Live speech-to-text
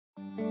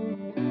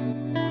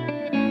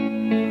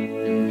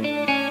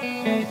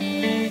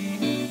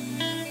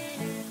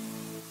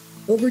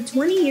Over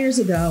 20 years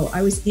ago,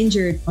 I was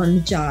injured on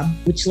the job,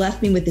 which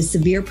left me with a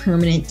severe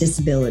permanent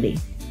disability.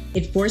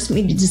 It forced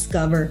me to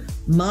discover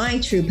my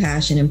true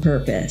passion and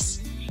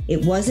purpose.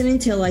 It wasn't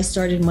until I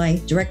started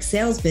my direct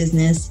sales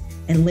business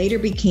and later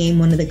became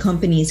one of the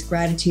company's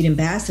gratitude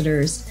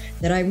ambassadors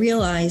that I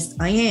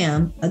realized I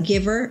am a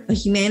giver, a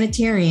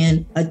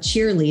humanitarian, a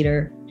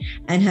cheerleader,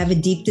 and have a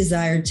deep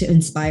desire to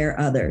inspire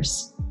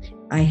others.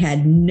 I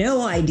had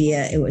no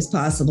idea it was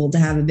possible to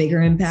have a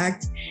bigger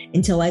impact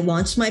until I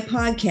launched my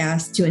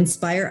podcast to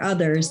inspire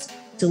others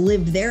to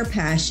live their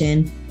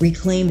passion,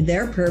 reclaim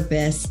their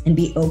purpose, and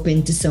be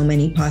open to so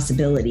many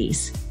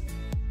possibilities.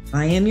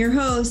 I am your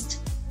host,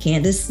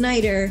 Candace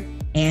Snyder,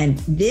 and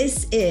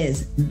this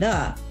is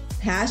the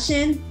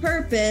Passion,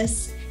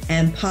 Purpose,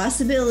 and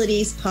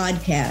Possibilities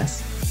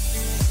podcast.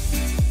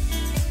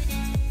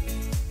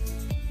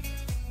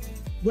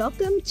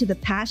 Welcome to the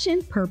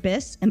Passion,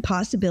 Purpose, and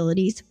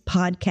Possibilities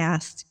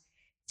podcast.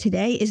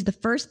 Today is the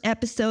first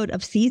episode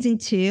of season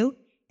 2,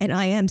 and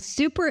I am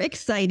super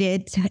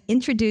excited to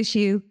introduce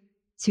you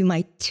to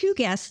my two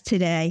guests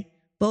today,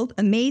 both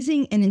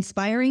amazing and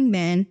inspiring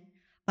men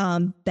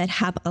that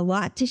have a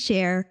lot to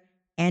share,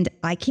 and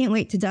I can't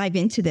wait to dive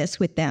into this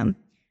with them.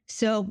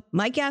 So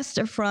my guests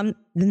are from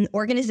an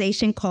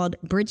organization called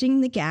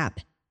Bridging the Gap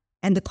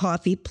and the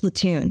Coffee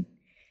Platoon.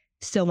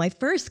 So my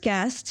first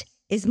guest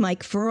is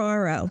Mike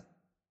Ferraro.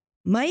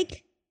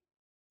 Mike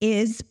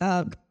is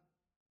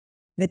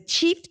the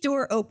chief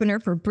door opener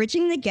for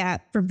Bridging the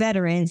Gap for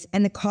veterans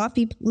and the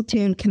Coffee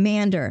Platoon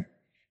commander.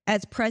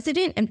 As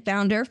president and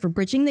founder for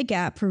Bridging the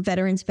Gap for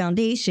Veterans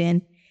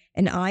Foundation,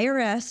 an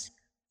IRS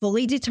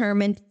fully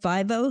determined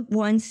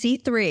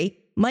 501c3,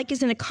 Mike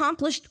is an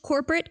accomplished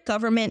corporate,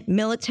 government,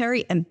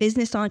 military, and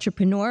business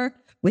entrepreneur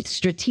with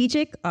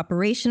strategic,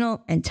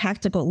 operational, and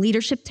tactical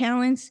leadership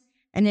talents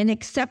and an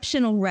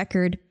exceptional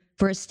record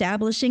for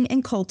establishing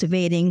and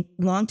cultivating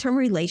long-term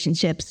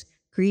relationships,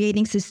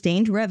 creating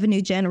sustained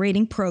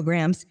revenue-generating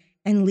programs,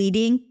 and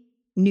leading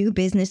new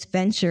business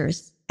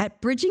ventures.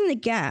 At Bridging the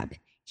Gap,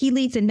 he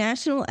leads a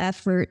national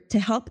effort to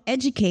help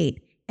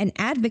educate and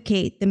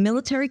advocate the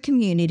military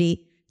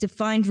community to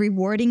find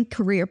rewarding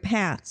career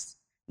paths.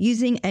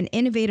 Using an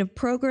innovative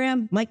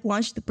program, Mike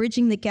launched the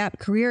Bridging the Gap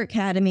Career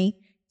Academy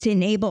to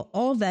enable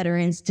all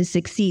veterans to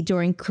succeed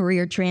during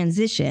career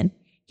transition.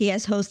 He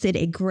has hosted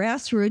a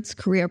grassroots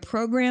career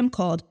program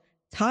called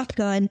Top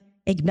Gun,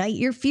 Ignite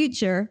Your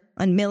Future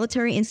on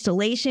military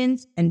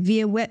installations and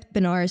via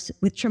webinars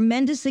with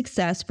tremendous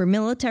success for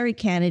military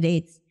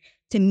candidates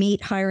to meet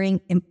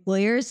hiring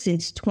employers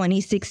since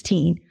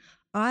 2016.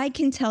 I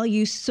can tell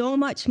you so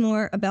much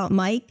more about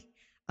Mike.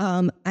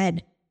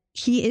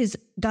 He is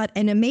got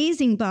an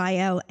amazing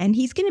bio, and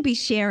he's going to be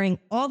sharing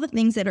all the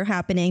things that are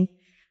happening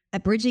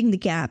at Bridging the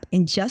Gap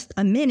in just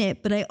a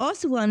minute. But I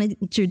also want to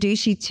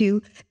introduce you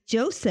to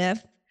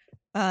Joseph.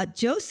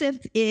 Joseph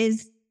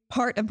is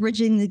part of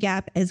Bridging the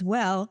Gap as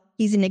well.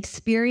 He's an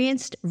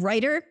experienced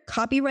writer,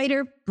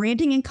 copywriter,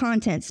 branding and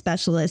content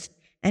specialist,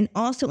 and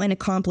also an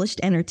accomplished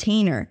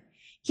entertainer.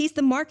 He's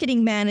the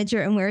marketing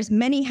manager and wears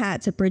many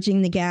hats at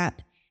Bridging the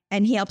Gap,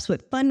 and he helps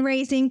with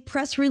fundraising,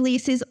 press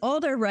releases,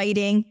 all their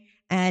writing,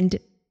 and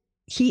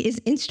he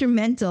is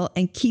instrumental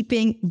in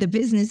keeping the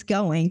business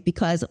going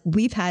because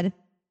we've had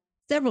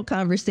several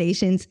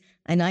conversations,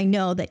 and I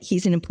know that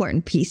he's an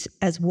important piece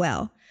as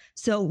well.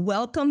 So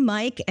welcome,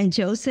 Mike and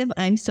Joseph.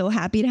 I'm so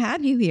happy to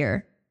have you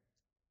here.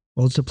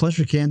 Well, it's a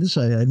pleasure, Candace.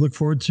 I look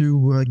forward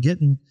to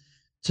getting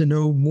to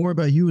know more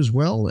about you as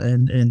well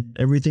and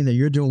everything that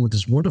you're doing with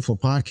this wonderful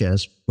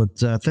podcast. But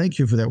thank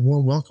you for that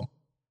warm welcome.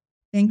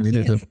 Thank you.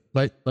 It's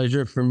a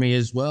pleasure for me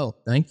as well.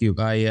 Thank you.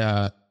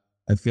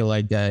 I feel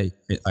like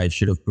I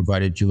should have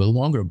provided you a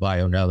longer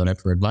bio now that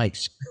I've heard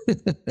Mike's.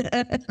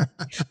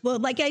 Well,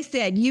 like I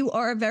said, you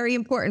are a very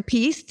important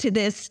piece to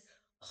this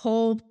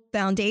whole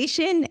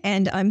foundation,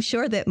 and I'm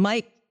sure that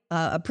Mike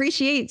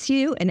appreciates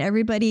you, and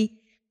everybody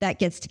that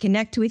gets to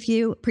connect with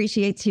you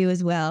appreciates you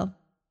as well.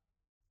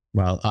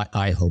 Well,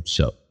 I hope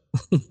so.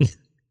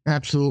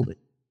 Absolutely.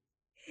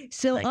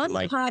 So Thank on you, the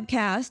Mike.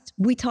 podcast,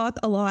 we talk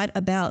a lot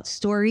about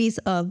stories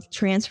of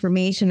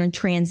transformation and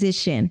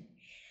transition.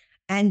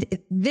 And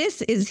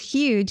this is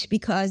huge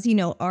because, you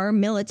know, our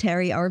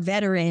military, our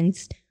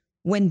veterans,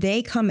 when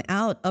they come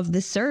out of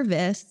the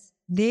service,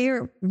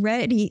 they're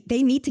ready.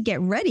 They need to get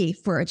ready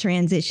for a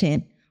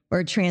transition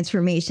or a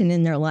transformation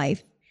in their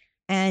life.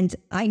 And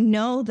I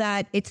know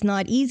that it's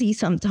not easy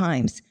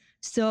sometimes.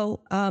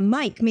 So,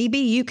 Mike, maybe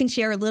you can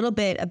share a little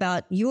bit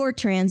about your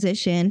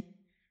transition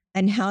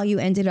and how you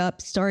ended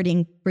up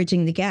starting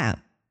Bridging the Gap.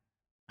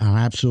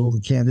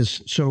 Absolutely,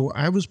 Candace. So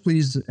I was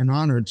pleased and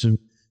honored to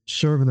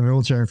serve in the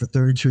military for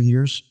 32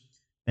 years,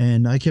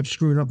 and I kept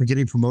screwing up and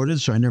getting promoted,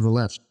 so I never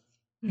left.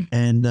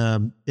 And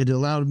it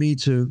allowed me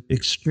to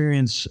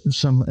experience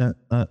some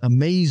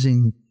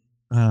amazing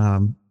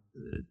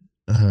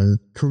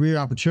career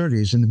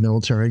opportunities in the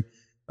military.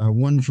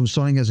 One from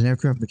starting as an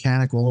aircraft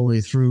mechanic all the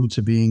way through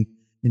to being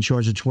in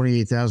charge of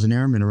 28,000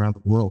 airmen around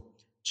the world.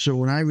 So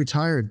when I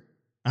retired,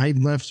 I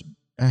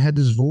had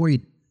this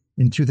void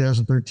in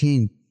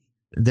 2013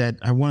 that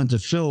I wanted to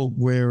fill,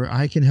 where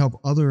I can help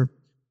other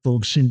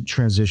folks in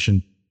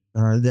transition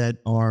that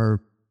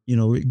are,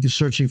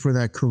 searching for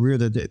that career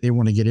that they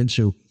want to get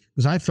into.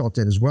 Because I felt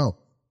that as well.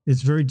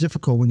 It's very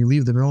difficult when you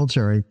leave the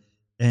military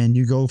and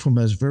you go from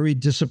a very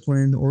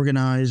disciplined,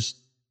 organized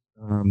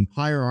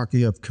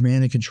hierarchy of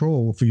command and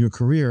control for your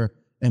career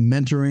and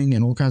mentoring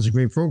and all kinds of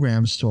great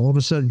programs to all of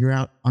a sudden you're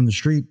out on the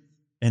street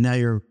and now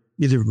you're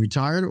either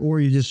retired or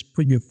you just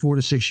put your 4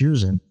 to 6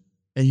 years in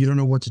and you don't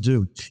know what to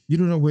do. You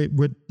don't know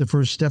what the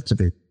first step to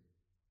be.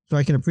 So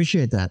I can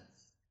appreciate that.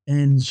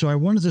 And so I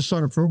wanted to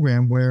start a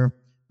program where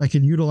I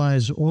can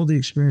utilize all the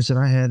experience that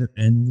I had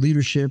in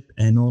leadership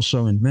and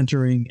also in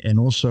mentoring and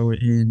also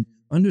in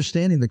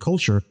understanding the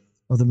culture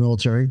of the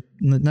military,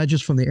 not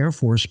just from the Air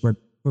Force, but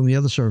from the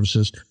other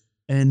services,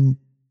 and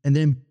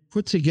then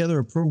put together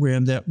a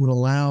program that would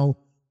allow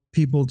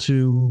people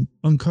to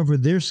uncover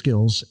their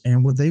skills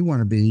and what they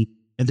want to be,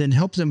 and then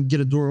help them get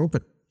a door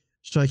open.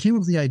 So I came up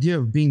with the idea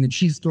of being the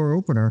chief door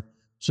opener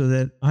so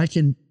that I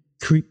can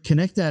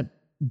connect that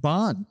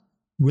bond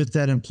with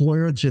that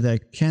employer to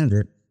that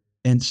candidate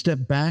and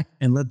step back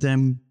and let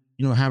them,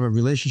 have a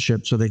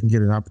relationship so they can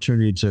get an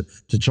opportunity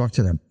to talk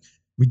to them.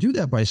 We do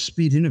that by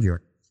speed interviewing.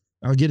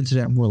 I'll get into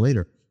that more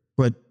later.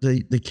 But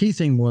the key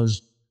thing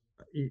was,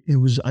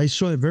 I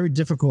saw it very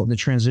difficult in the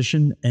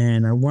transition,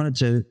 and I wanted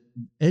to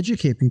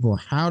educate people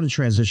how to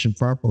transition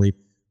properly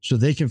so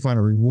they can find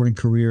a rewarding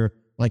career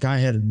like I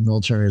had in the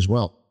military as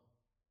well.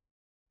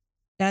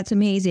 That's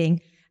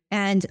amazing.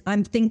 And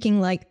I'm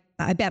thinking,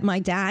 I bet my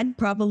dad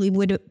probably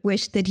would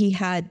wish that he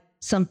had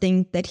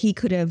something that he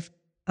could have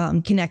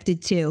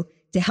connected to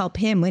help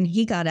him when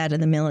he got out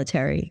of the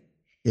military.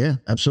 Yeah,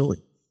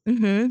 absolutely.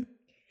 Mm-hmm.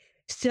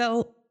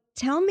 So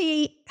tell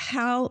me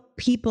how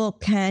people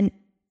can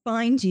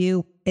find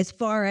you, as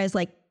far as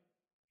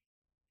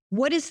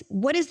what is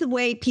the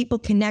way people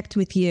connect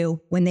with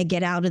you when they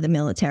get out of the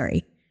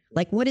military?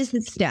 What is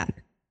the step?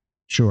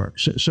 Sure.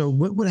 So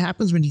what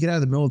happens when you get out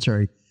of the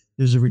military?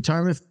 There's a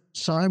retirement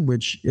side,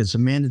 which is a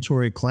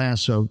mandatory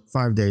class of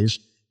 5 days,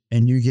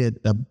 and you get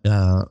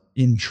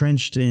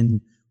entrenched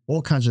in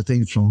all kinds of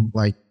things, from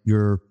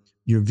your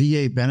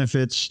VA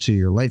benefits to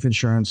your life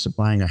insurance to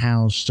buying a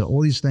house to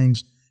all these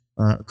things,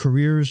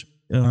 careers,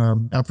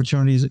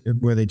 opportunities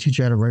where they teach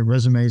you how to write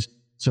resumes.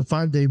 It's a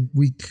 5-day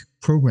week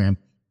program,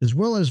 as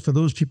well as for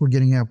those people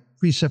getting out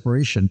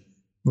pre-separation,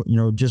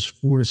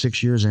 just 4 to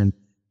 6 years in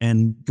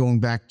and going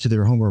back to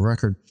their home of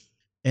record.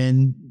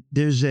 And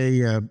there's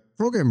a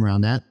program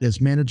around that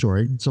that's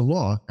mandatory. It's a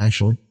law,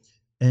 actually.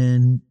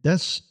 And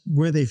that's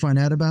where they find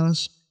out about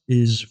us,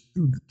 is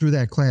through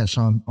that class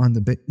on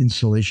the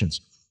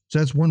installations. So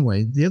that's one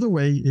way. The other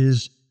way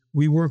is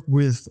we work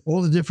with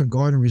all the different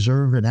Guard and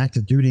Reserve and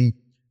active duty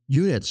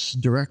units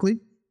directly,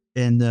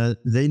 and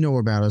they know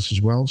about us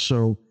as well.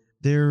 So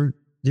their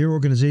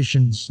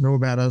organizations know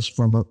about us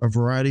from a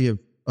variety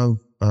of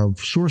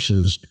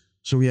sources.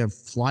 So we have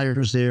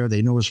flyers there.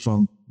 They know us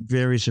from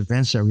various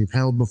events that we've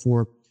held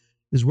before,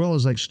 as well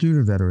as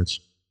student veterans.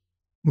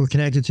 We're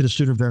connected to the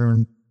Student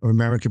Veteran of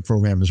America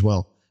program as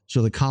well.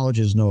 So the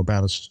colleges know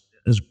about us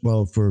as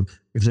well. For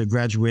if they're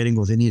graduating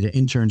or they need an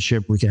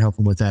internship, we can help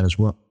them with that as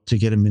well to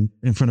get them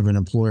in front of an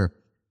employer.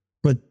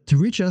 But to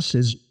reach us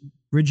is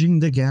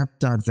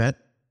bridgingthegap.vet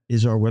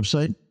is our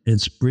website.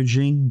 It's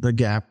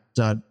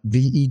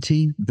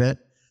bridgingthegap.vet.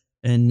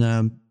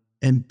 And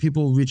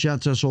people reach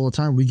out to us all the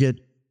time. We get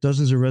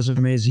dozens of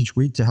resumes each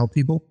week to help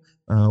people.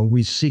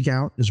 We seek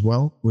out as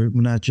well. We're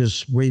not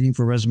just waiting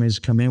for resumes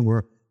to come in.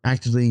 We're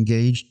actively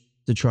engaged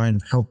to try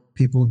and help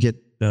people get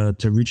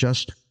to reach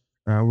us.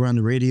 We're on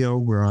the radio.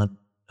 We're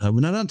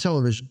not on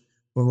television,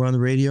 but we're on the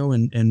radio,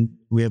 and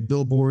we have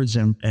billboards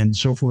and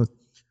so forth.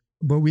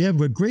 But we have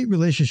a great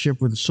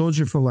relationship with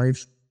Soldier for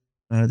Life.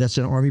 That's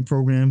an Army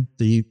program.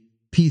 The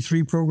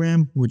P3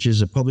 program, which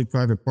is a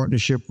public-private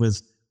partnership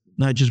with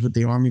not just with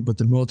the Army, but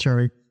the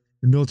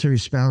military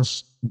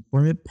Spouse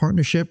Employment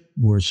Partnership.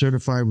 We're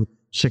certified with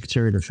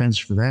Secretary of Defense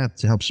for that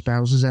to help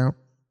spouses out.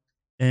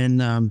 And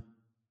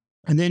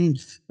then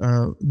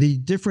the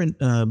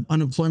different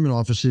unemployment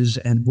offices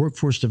and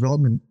workforce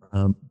development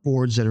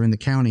boards that are in the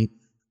county,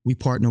 we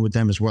partner with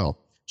them as well.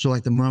 So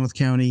like the Monmouth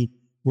County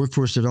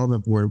Workforce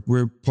Development Board,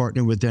 we're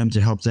partnering with them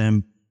to help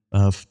them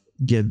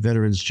get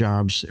veterans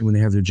jobs when they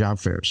have their job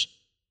fairs.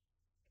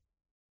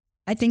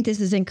 I think this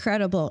is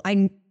incredible.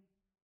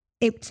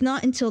 It's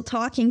not until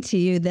talking to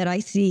you that I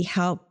see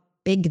how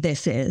big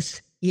this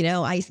is.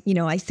 I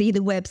see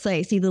the website,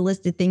 I see the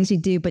list of things you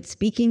do, but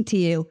speaking to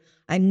you,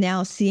 I'm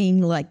now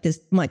seeing this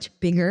much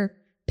bigger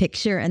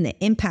picture and the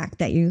impact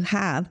that you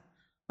have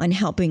on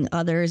helping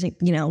others,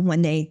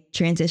 when they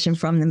transition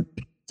from the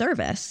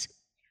service.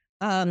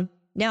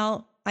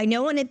 Now, I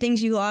know one of the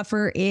things you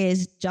offer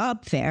is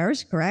job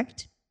fairs,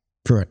 correct?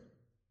 Correct.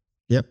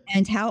 Yep.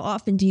 And how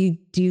often do you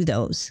do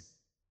those?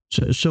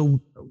 So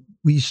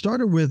we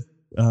started with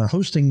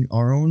hosting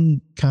our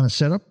own kind of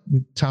setup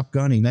with Top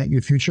Gun, Ignite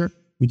Your Future.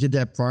 We did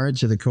that prior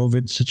to the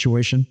COVID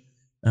situation.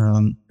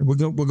 We're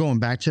going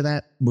back to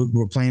that.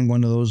 We're planning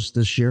one of those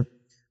this year.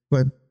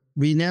 But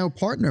we now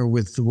partner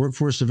with the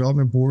workforce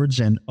development boards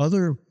and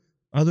other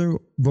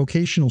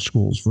vocational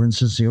schools. For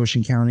instance, the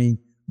Ocean County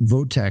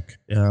VOTEC,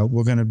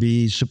 we're going to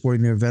be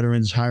supporting their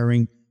veterans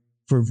hiring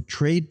for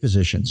trade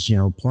positions,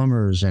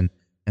 plumbers and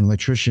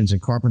electricians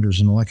and carpenters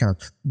and all that kind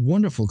of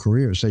wonderful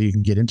careers that you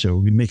can get into.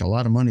 We make a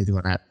lot of money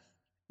doing that.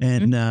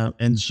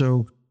 And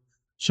so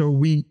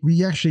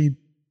we actually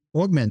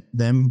augment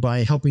them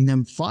by helping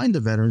them find the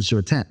veterans to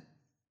attend,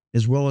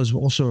 as well as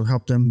also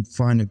help them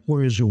find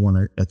employers who want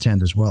to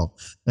attend as well.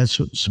 That's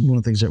one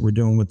of the things that we're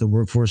doing with the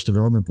Workforce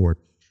Development Board.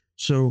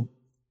 So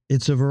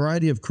it's a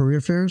variety of career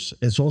fairs.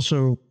 It's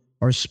also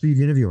our speed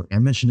interviewing. I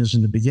mentioned this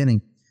in the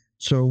beginning.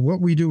 So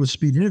what we do with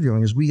speed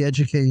interviewing is we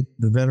educate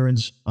the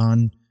veterans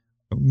on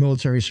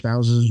military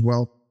spouses as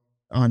well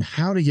on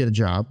how to get a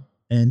job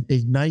and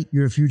ignite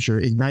your future.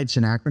 Ignite's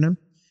an acronym,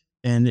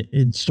 and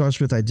it starts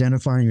with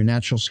identifying your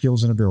natural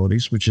skills and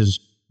abilities, which is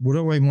what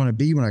do I want to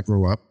be when I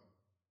grow up,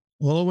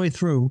 all the way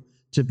through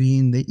to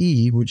being the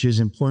E, which is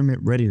employment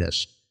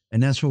readiness.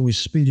 And that's what we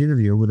speed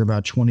interview with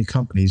about 20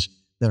 companies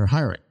that are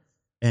hiring.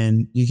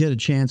 And you get a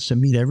chance to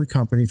meet every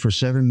company for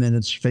 7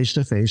 minutes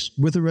face-to-face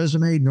with a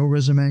resume, no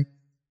resume,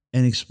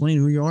 and explain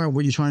who you are and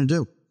what you're trying to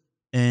do.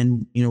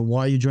 And,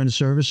 why you joined the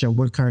service and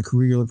what kind of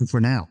career you're looking for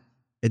now.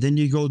 And then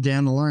you go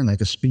down the line like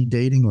a speed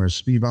dating or a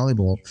speed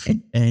volleyball,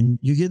 and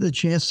you get the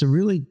chance to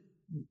really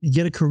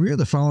get a career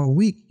the following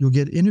week. You'll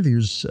get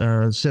interviews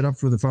set up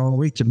for the following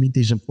week to meet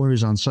these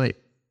employers on site.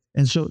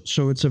 And so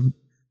it's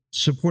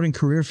supporting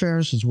career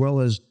fairs as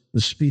well as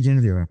the speed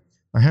interviewing.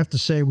 I have to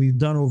say we've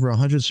done over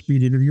 100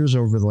 speed interviews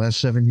over the last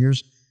 7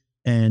 years,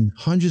 and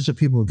hundreds of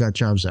people have got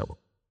jobs that way.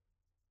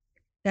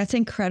 That's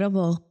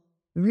incredible.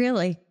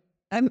 Really.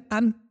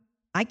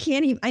 I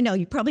can't even, I know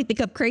you probably think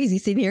I'm crazy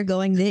sitting here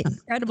going,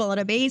 incredible and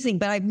amazing,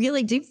 but I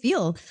really do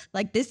feel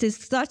like this is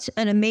such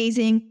an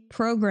amazing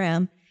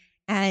program.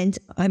 And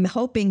I'm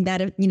hoping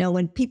that,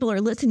 when people are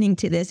listening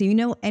to this,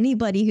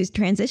 anybody who's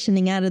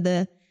transitioning out of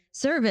the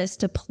service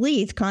to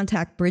please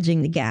contact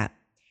Bridging the Gap.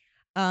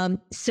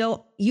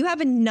 So you have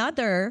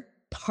another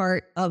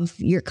part of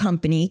your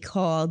company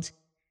called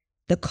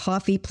the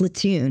Coffee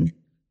Platoon.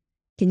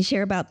 Can you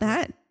share about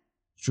that?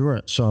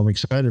 Sure. So I'm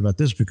excited about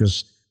this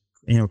because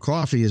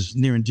coffee is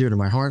near and dear to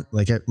my heart,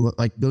 like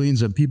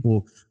billions of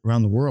people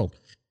around the world.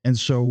 And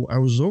so I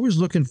was always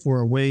looking for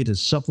a way to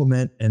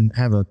supplement and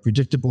have a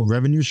predictable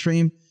revenue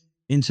stream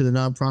into the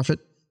nonprofit.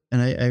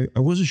 And I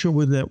wasn't sure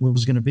what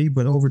was going to be,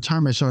 but over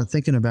time I started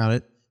thinking about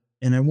it.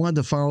 And I wanted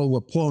to follow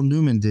what Paul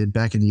Newman did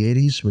back in the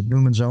 80s with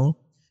Newman's Own.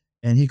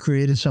 And he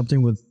created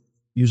something with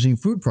using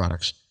food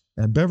products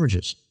and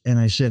beverages. And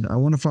I said, I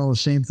want to follow the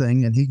same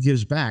thing. And he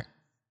gives back.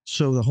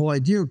 So the whole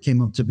idea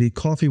came up to be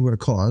coffee with a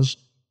cause.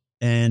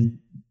 And,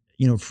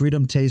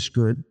 freedom tastes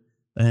good.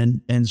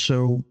 And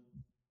so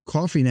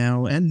coffee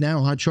now, and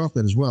now hot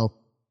chocolate as well,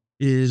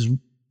 is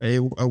a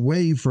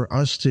way for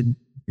us to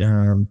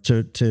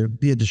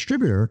be a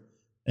distributor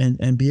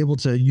and be able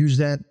to use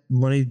that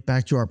money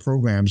back to our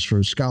programs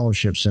for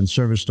scholarships and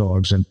service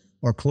dogs and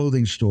our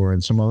clothing store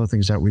and some other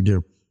things that we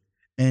do.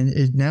 And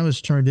it now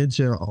has turned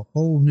into a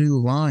whole new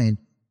line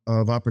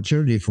of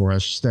opportunity for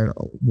us that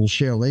we'll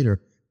share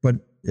later. But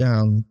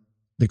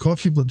the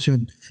Coffee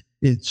Platoon,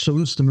 it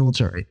salutes the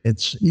military.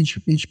 It's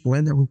each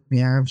blend that we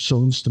have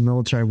salutes the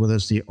military, whether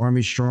it's the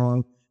Army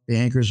Strong, the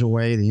Anchors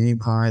Away, the Aim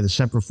High, the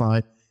Semper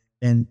Fi,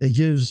 and it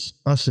gives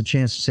us a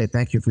chance to say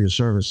thank you for your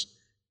service.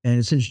 And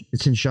it's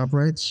in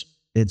ShopRites,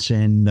 it's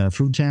in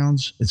Food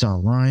Towns, it's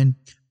online.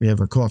 We have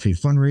a coffee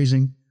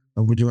fundraising.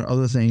 We're doing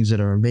other things that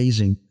are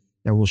amazing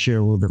that we'll share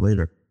a little bit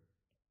later.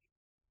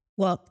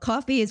 Well,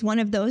 coffee is one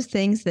of those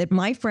things that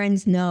my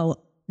friends know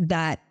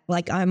that,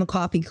 like, I'm a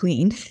coffee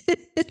queen.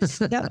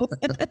 So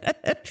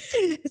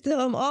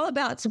I'm all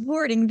about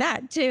supporting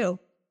that too.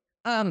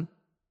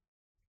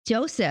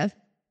 Joseph,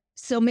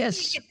 so maybe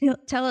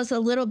tell us a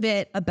little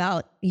bit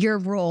about your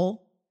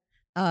role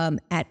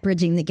at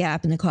Bridging the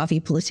Gap in the Coffee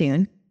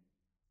Platoon.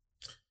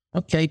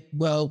 Okay,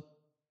 well,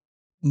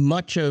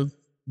 much of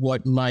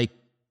what Mike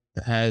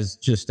has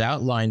just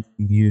outlined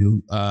for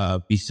you,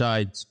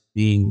 besides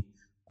being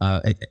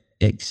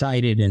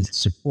excited and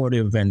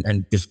supportive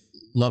and just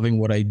loving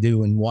what I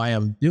do and why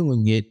I'm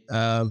doing it,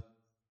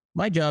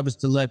 my job is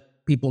to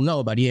let people know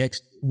about it.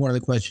 One of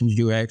the questions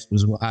you asked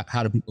was,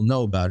 how do people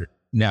know about it?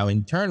 Now,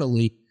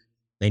 internally,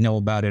 they know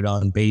about it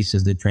on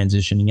basis they're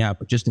transitioning out,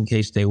 but just in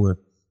case they were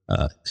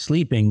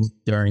sleeping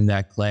during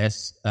that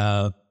class,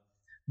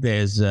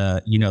 there's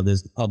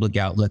the public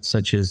outlets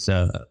such as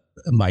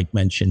Mike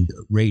mentioned,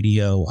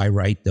 radio. I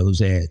write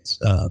those ads,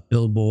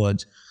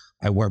 billboards.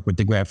 I work with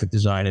the graphic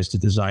designers to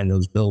design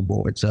those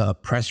billboards,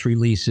 press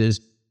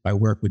releases. I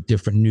work with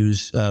different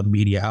news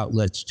media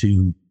outlets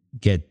to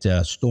get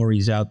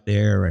stories out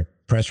there and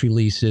press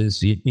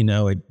releases.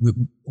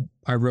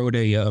 I wrote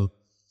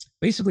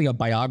basically a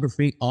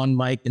biography on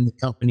Mike and the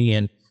company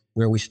and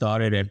where we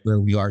started and where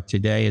we are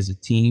today as a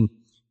team.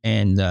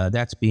 And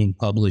that's being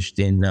published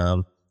in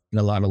a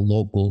lot of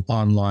local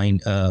online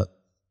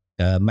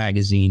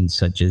magazines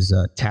such as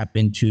Tap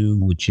Into,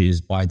 which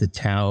is by the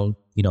town.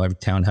 Every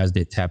town has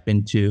their Tap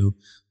Into.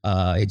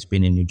 It's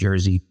been in New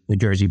Jersey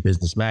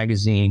Business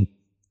Magazine.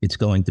 It's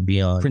going to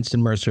be on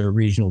Princeton Mercer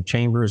Regional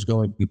Chamber is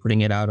going to be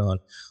putting it out on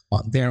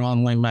their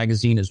online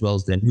magazine as well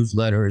as their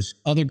newsletters.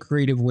 Other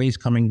creative ways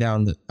coming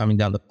down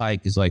the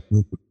pike is like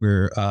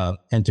we're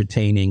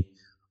entertaining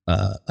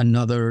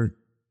another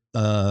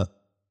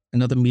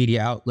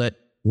media outlet,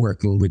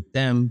 working with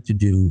them to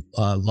do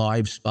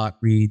live spot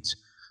reads.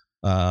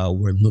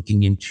 We're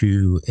looking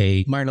into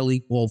a minor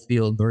league ball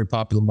field, very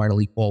popular minor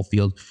league ball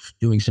field,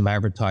 doing some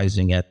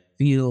advertising at the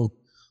field.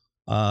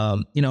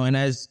 And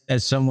as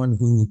someone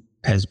who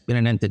has been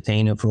an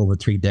entertainer for over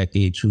 3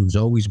 decades, who's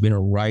always been a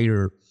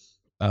writer,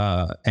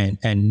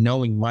 and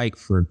knowing Mike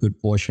for a good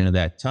portion of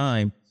that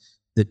time,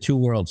 the two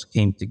worlds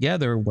came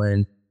together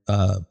when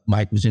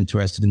Mike was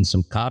interested in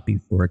some copy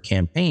for a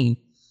campaign,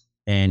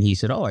 and he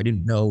said, "Oh, I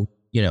didn't know,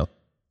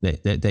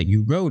 that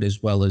you wrote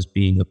as well as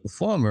being a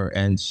performer."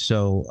 And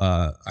so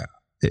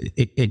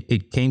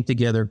it came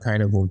together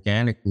kind of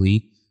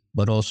organically,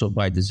 but also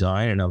by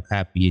design, and I'm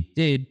happy it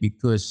did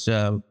because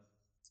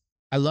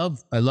I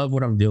love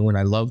what I'm doing.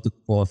 I love the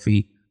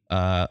coffee.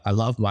 I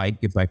love Mike,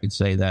 if I could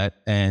say that.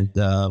 And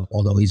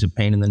although he's a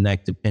pain in the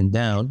neck to pin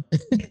down,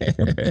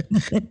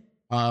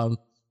 and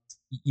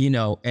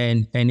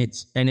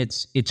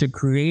it's a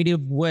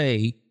creative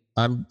way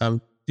I'm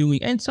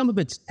doing, and some of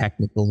it's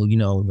technical.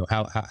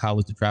 How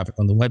is the traffic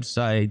on the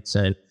websites,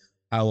 and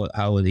how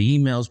are the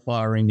emails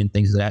firing and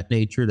things of that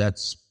nature.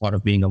 That's part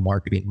of being a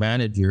marketing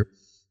manager,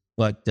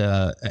 but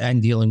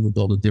and dealing with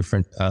all the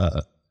different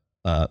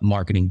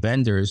marketing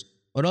vendors.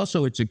 But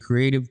also, it's a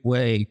creative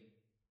way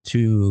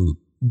to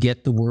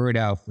get the word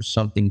out for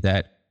something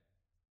that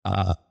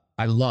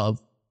I love,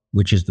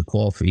 which is the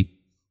coffee,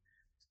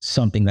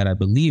 something that I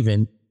believe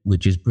in,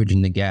 which is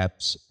Bridging the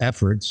Gap's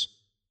efforts.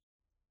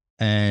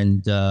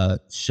 And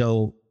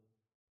so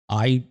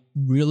I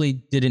really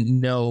didn't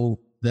know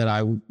that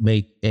I would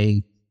make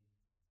a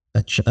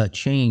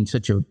change,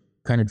 such a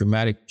kind of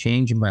dramatic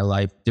change in my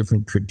life,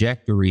 different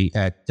trajectory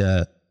at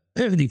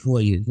 54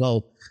 years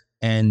old.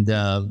 And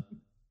I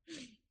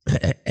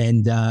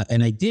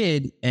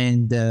did,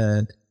 and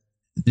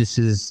this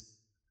is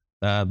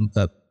a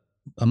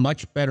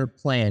much better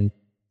plan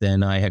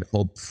than I had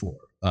hoped for,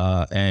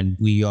 and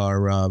we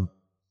are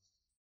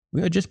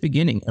just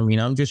beginning. I mean,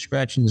 I'm just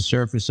scratching the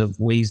surface of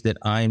ways that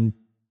I'm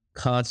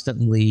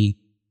constantly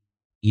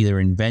either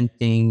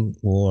inventing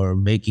or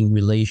making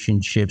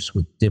relationships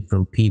with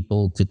different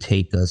people to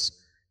take us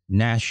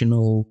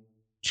national.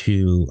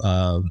 To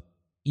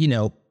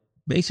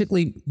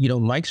basically,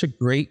 Mike's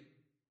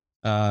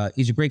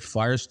he's a great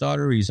fire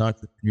starter. He's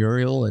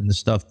entrepreneurial, and the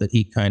stuff that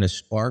he kind of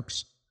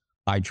sparks,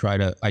 I try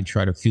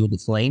to fuel the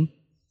flame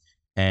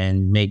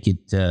and make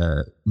it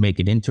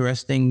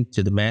interesting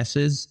to the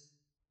masses.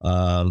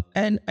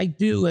 And I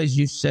do, as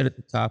you said at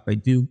the top, I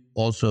do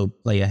also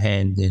play a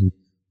hand in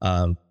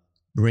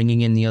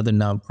bringing in the other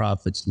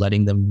nonprofits,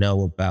 letting them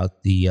know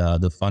about the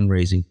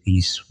fundraising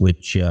piece,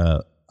 which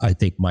I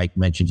think Mike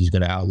mentioned he's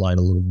going to outline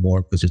a little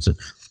more, because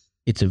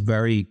it's a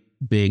very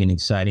big and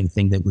exciting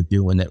thing that we're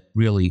doing that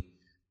really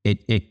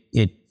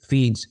it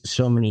feeds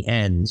so many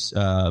ends,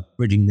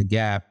 Bridging the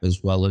Gap,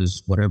 as well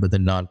as whatever the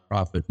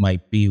nonprofit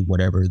might be,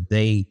 whatever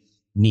they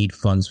need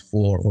funds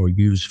for or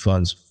use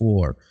funds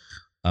for.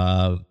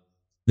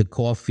 The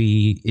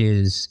coffee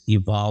is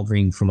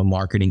evolving from a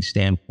marketing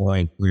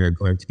standpoint. We're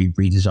going to be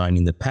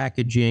redesigning the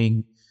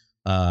packaging.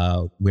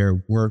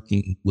 We're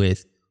working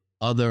with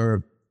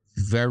other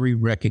very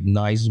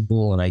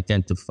recognizable and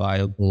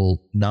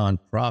identifiable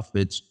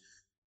nonprofits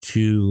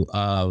to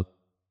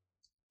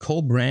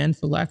co-brand,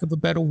 for lack of a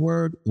better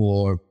word,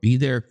 or be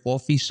their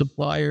coffee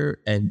supplier,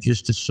 and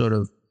just to sort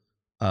of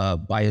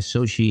by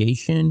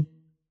association,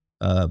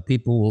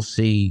 people will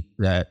see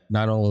that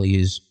not only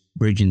is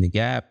Bridging the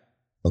Gap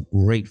a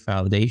great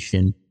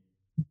foundation,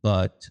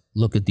 but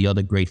look at the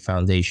other great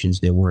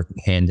foundations they're working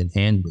hand in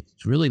hand with.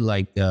 It's really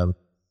like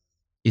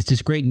it's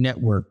this great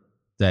network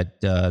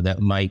that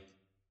Mike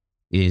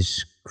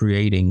is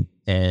creating,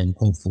 and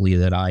hopefully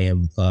that I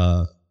am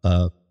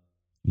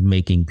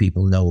making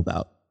people know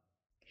about.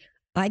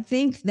 I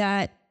think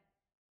that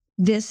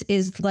this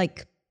is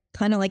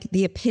kind of like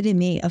the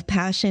epitome of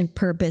passion,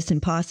 purpose,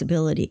 and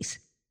possibilities.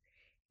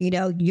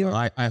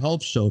 I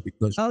hope so,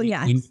 because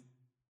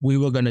we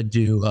were going to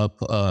do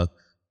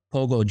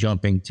pogo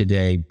jumping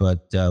today,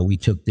 but we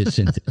took this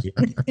into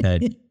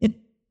the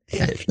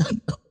head.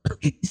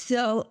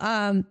 So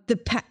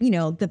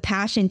the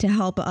passion to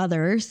help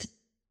others,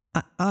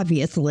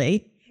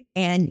 obviously,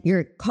 and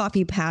your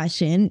coffee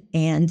passion,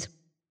 and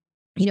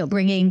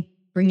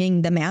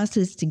bringing the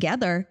masses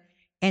together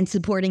and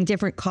supporting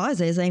different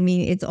causes. I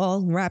mean, it's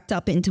all wrapped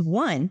up into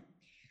one.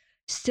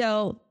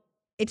 So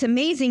it's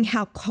amazing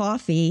how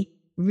coffee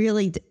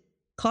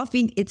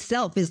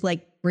itself is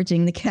like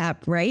bridging the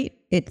gap, right?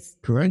 It's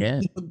correct.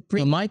 Yeah.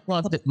 So Mike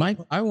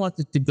I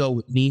wanted to go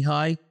with knee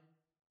high,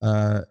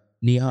 the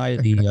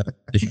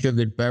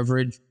sugared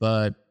beverage,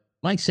 but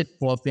Mike said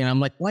coffee, and I'm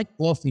like, why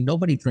coffee?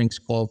 Nobody drinks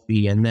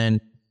coffee. And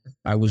then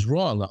I was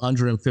wrong.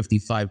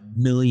 155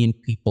 million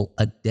people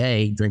a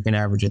day drink an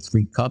average of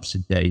 3 cups a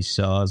day.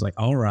 So I was like,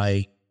 all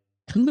right.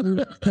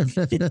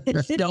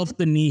 Stealth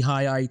the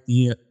knee-high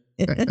idea.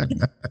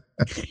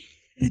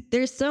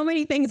 There's so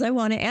many things I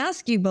want to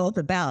ask you both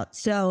about.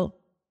 So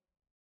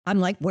I'm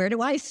like, where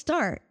do I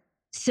start?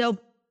 So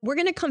we're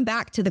going to come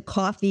back to the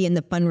coffee and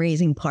the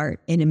fundraising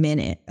part in a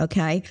minute,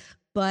 okay?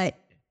 But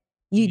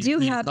you do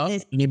have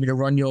this. You need me to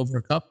run you over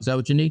a cup? Is that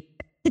what you need?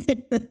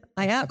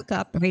 I have a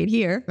cup right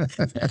here.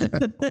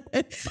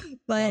 But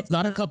it's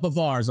not a cup of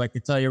ours, I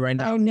can tell you right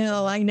now. Oh,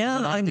 no, I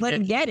know. I'm going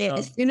to get it.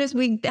 As soon as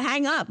we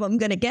hang up, I'm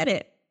going to get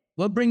it.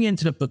 We'll bring you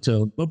into the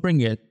platoon. We'll bring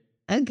you in.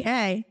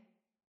 Okay.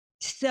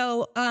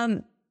 So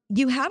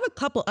you have a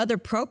couple other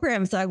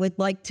programs I would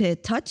like to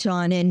touch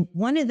on, and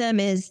one of them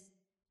is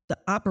the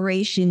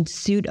Operation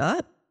Suit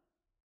Up.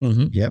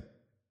 Mm-hmm. Yep.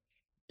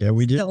 Yeah,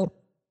 we did. So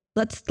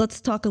let's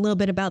talk a little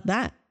bit about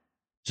that.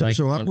 So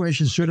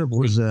Operation Suit Up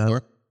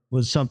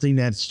was something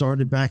that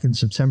started back in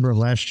September of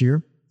last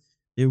year.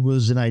 It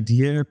was an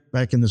idea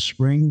back in the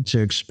spring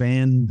to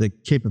expand the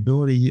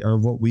capability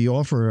of what we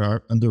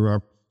offer under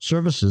our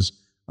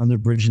services under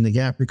Bridging the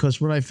Gap.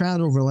 Because what I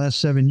found over the last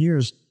 7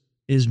 years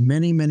is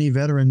many, many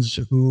veterans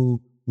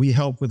who we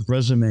help with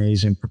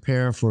resumes and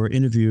prepare for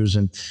interviews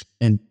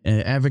and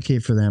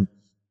advocate for them.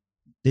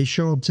 They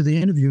show up to the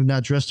interview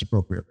not dressed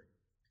appropriately.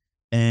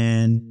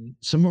 And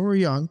some are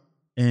young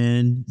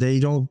and they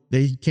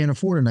can't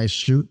afford a nice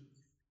suit.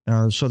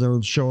 So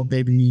they'll show up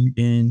maybe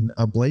in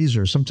a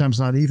blazer, sometimes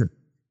not even.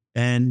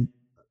 And,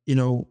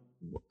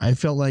 I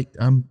felt like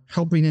I'm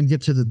helping them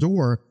get to the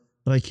door,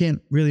 but I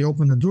can't really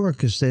open the door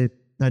because they're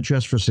not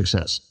dressed for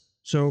success.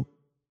 So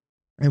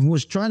I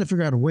was trying to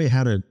figure out a way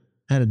how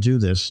to do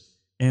this.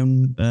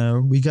 And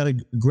we got a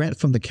grant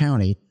from the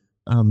county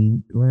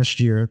last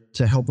year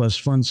to help us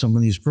fund some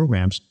of these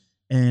programs.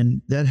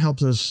 And that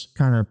helped us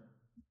kind of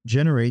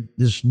generate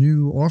this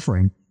new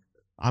offering,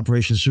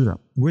 Operation Suit Up,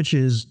 which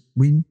is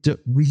we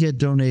get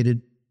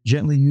donated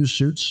gently used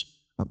suits,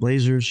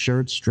 blazers,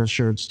 shirts, dress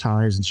shirts,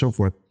 ties, and so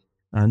forth.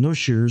 No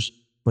shoes,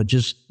 but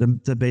just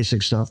the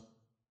basic stuff.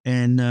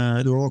 And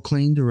they're all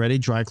cleaned already,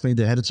 dry cleaned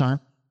ahead of time.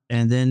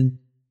 And then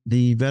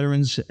the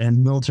veterans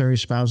and military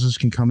spouses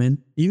can come in,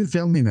 even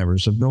family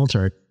members of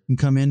military can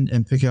come in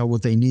and pick out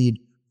what they need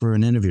for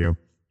an interview.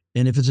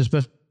 And if it's a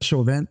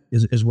special event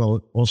as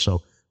well also.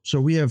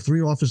 So we have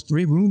 3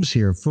 rooms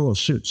here full of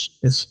suits.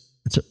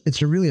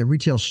 It's really a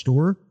retail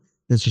store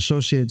that's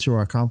associated to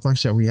our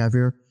complex that we have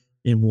here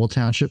in Wall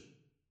Township.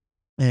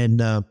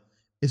 And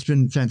it's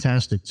been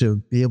fantastic to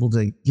be able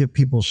to give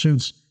people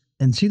suits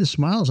and see the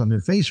smiles on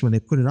their face when they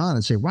put it on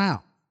and say,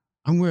 wow,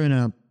 I'm wearing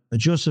a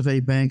Joseph A.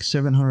 Bank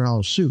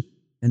 $700 suit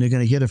and they're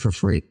going to get it for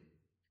free.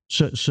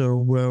 So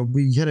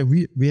we had a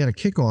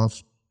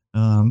kickoff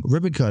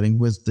ribbon cutting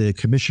with the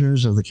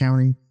commissioners of the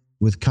county,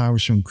 with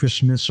Congressman Chris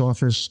Smith's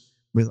office,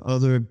 with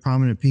other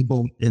prominent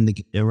people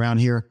around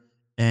here.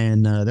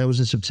 And that was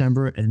in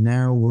September. And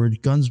now we're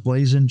guns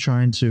blazing,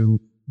 trying to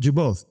do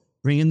both,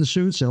 bring in the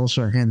suits and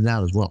also hand it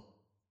out as well.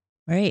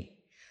 Right.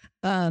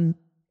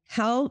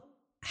 How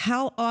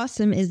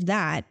awesome is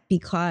that,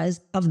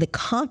 because of the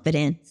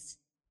confidence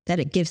that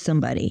it gives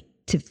somebody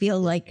to feel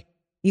like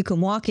you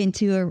can walk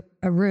into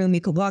a room,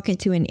 you can walk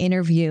into an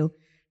interview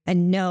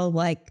and know,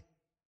 like,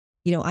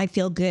 I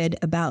feel good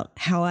about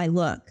how I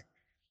look.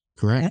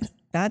 Correct.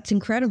 That's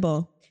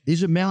incredible.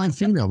 These are male and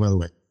female, by the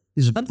way.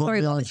 These are both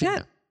male and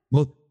female.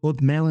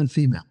 Both male and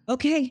female.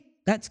 Okay.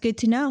 That's good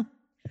to know.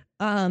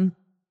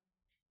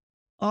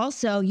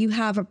 Also, you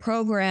have a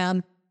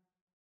program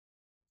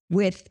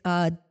with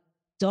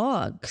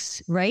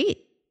dogs, right?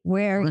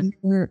 Where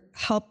you're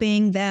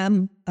helping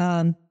them,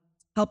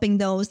 helping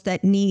those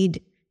that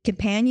need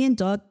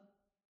dog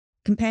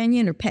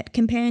companion or pet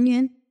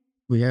companion.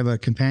 We have a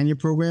companion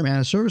program and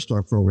a service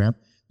dog program.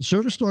 The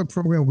service dog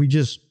program, we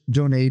just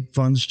donate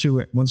funds to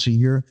it once a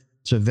year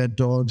to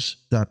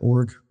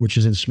vetdogs.org, which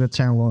is in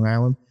Smithtown, Long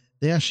Island.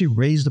 They actually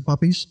raise the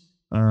puppies,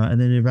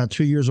 and then they're about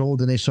 2 years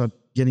old, and they start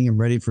getting them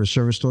ready for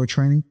service dog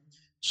training.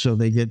 So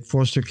they get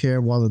foster care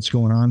while it's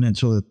going on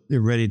until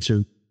they're ready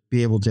to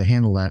be able to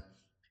handle that.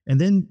 And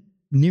then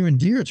near and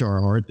dear to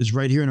our heart is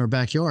right here in our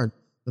backyard,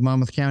 the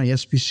Monmouth County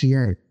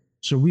SPCA.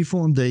 So we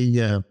formed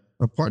a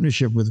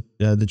partnership with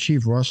the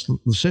Chief Ross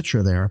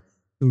Lucitra there,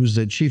 who was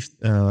the chief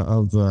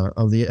of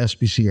the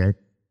SPCA,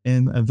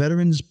 and a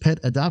veterans pet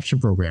adoption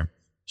program.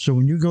 So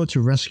when you go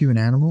to rescue an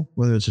animal,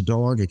 whether it's a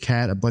dog, a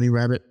cat, a bunny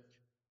rabbit,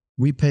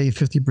 we pay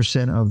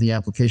 50% of the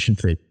application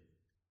fee.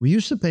 We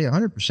used to pay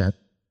 100%,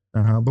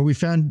 but we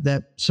found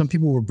that some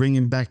people were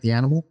bringing back the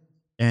animal,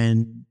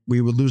 and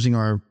we were losing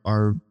our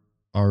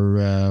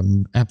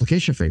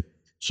application fee.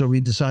 So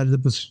we decided to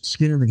put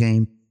skin in the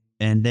game,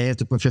 and they have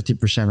to put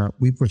 50% up.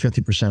 We put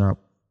 50% up.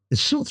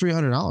 It's still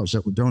 $300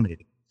 that we're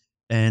donating,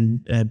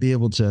 and be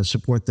able to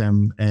support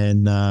them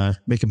and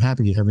make them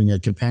happy having a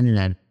companion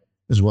animal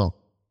as well.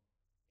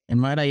 And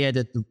might I add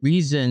that the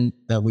reason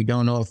that we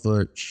don't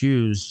offer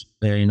shoes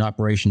in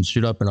Operation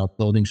Suit Up in our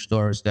clothing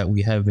store is that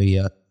we have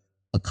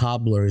a a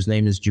cobbler. His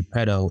name is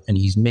Geppetto, and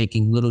he's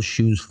making little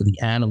shoes for the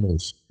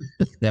animals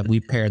that we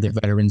pair the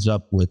veterans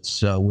up with.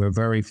 So we're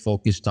very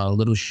focused on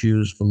little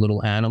shoes for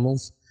little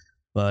animals.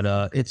 But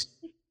it's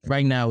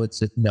right now.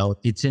 It's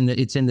in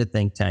the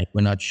think tank.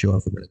 We're not sure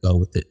if we're going to go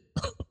with it.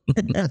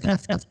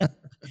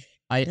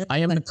 I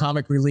am the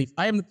comic relief.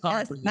 I am the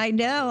comic relief. I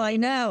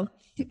know.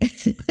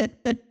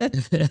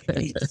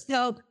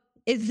 So,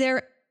 is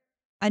there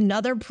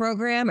another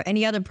program,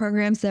 any other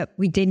programs that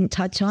we didn't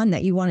touch on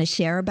that you want to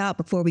share about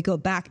before we go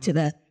back to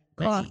the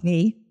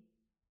coffee?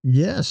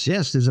 Yes.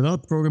 There's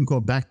another program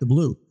called Back to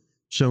Blue.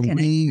 So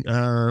we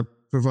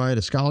provide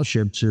a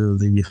scholarship to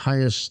the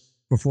highest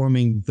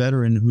performing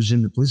veteran who's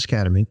in the police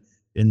academy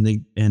in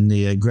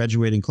the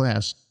graduating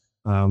class,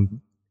 and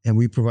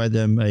we provide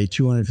them a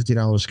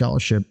 $250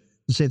 scholarship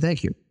to say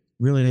thank you.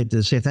 Really need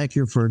to say thank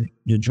you for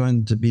you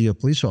joining to be a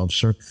police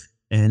officer,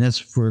 and that's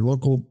for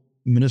local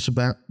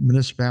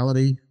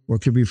municipality, or it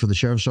could be for the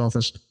sheriff's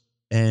office.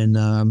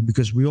 And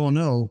because we all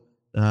know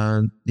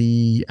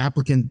the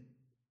applicant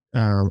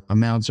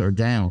amounts are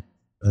down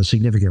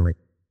significantly,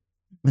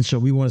 and so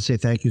we want to say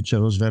thank you to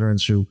those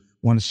veterans who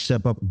want to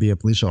step up and be a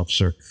police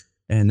officer,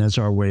 and that's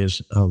our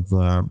ways of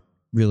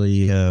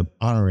really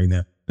honoring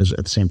them at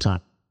the same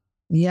time.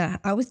 Yeah,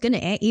 I was going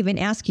to even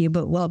ask you,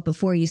 but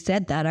before you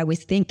said that, I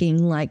was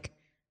thinking like,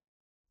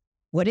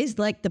 what is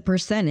like the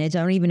percentage? I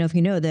don't even know if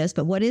you know this,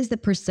 but what is the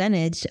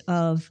percentage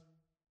of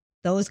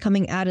those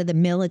coming out of the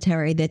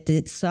military that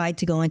decide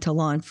to go into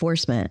law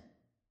enforcement?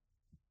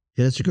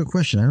 Yeah, that's a good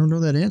question. I don't know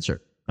that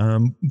answer.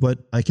 But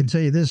I can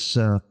tell you this,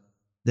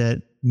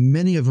 that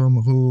many of them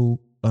who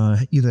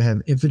either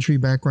have infantry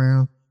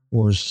background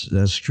or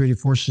security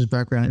forces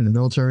background in the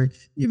military,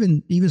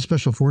 even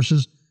special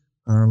forces,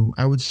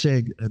 I would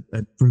say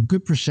for a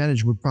good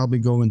percentage would probably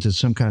go into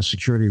some kind of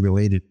security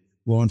related,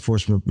 law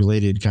enforcement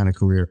related kind of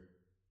career.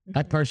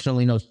 I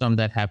personally know some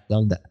that have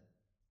done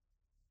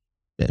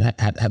that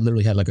have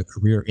literally had like a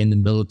career in the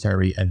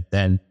military, and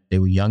then they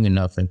were young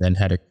enough and then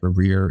had a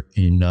career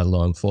in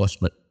law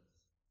enforcement.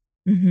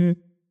 Mm-hmm.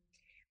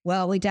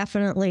 Well, we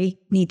definitely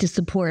need to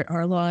support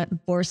our law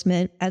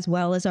enforcement as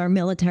well as our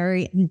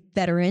military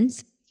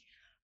veterans.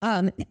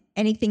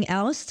 Anything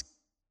else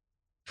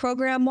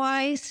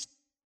program-wise?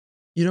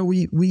 You know,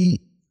 we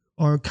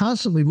are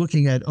constantly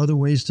looking at other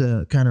ways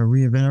to kind of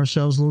reinvent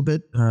ourselves a little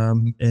bit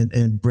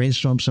and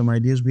brainstorm some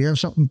ideas. We have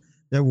something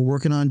that we're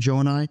working on, Joe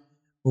and I,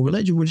 but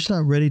we're just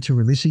not ready to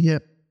release it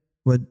yet.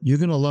 But you're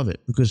going to love it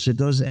because it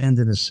does end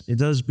in it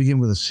does begin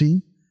with a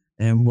C,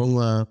 and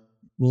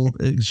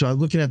so I'm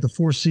looking at the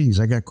 4 C's.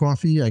 I got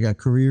coffee, I got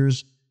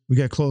careers, we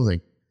got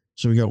clothing.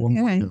 So we got one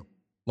more.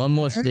 One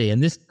more C,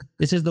 and this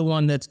is the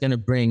one that's going to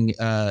bring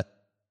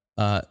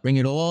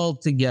it all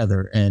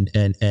together and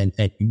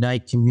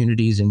unite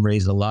communities and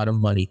raise a lot of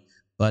money.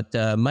 But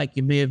Mike,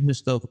 you may have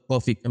missed over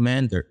Coffee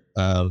Commander.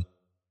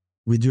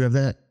 We do have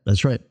that.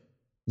 That's right.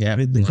 Yeah,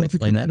 the Coffee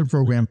Commander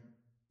program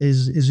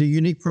is a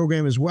unique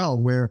program as well,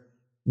 where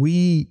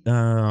we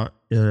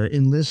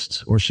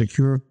enlist or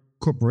secure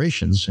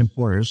corporations,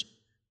 employers,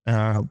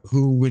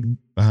 who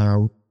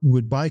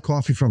would buy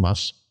coffee from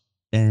us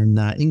and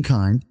in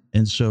kind.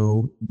 And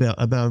so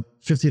about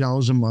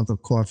 $50 a month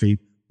of coffee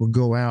will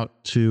go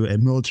out to a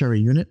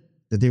military unit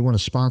that they want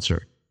to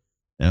sponsor,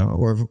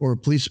 or a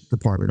police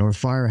department, or a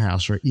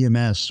firehouse, or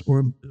EMS,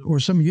 or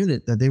some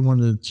unit that they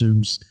wanted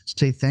to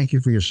say thank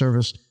you for your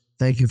service,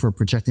 thank you for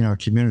protecting our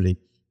community.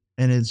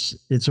 And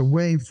it's a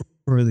way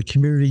for the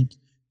community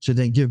to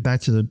then give back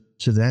to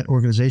that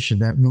organization,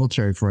 that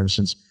military, for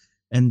instance,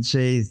 and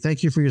say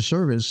thank you for your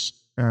service.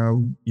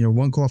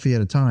 One coffee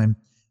at a time.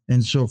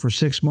 And so for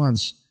 6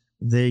 months,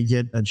 they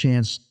get a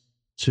chance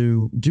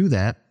to do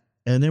that.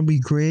 And then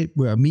we create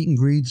meet and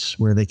greets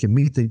where they can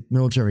meet the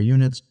military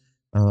units,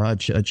 a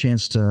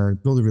chance to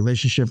build a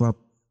relationship up,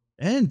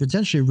 and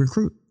potentially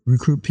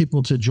recruit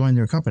people to join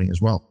their company as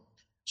well.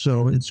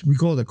 So we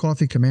call it the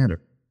Coffee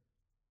Commander.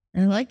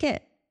 I like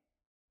it.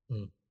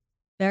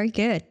 Very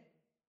good.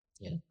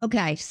 Yeah.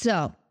 Okay,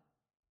 so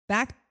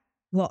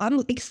well,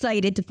 I'm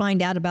excited to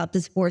find out about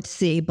this 4th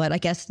C, but I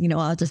guess,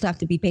 I'll just have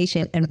to be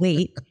patient and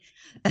wait.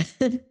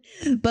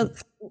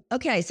 But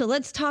okay, so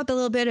let's talk a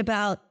little bit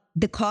about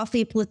the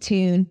coffee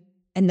platoon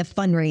and the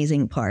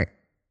fundraising part.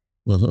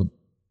 Uh-huh.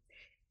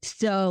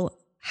 So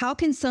how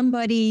can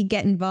somebody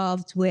get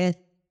involved with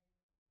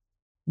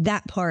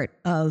that part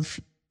of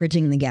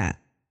bridging the gap?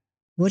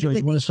 Joe,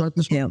 you want to start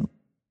this one?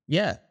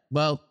 Yeah.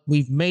 Well,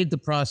 we've made the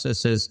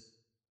process as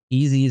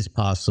easy as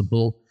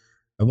possible.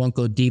 I won't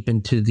go deep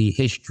into the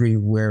history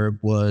where it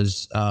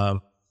was,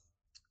 it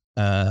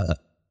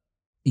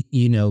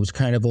was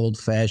kind of old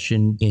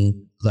fashioned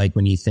in like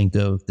when you think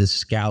of the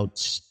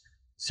Scouts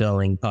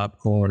selling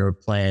popcorn or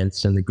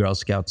plants and the Girl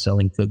Scouts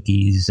selling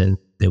cookies, and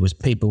there was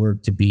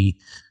paperwork to be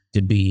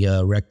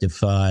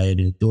rectified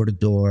and door to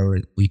door.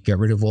 And we got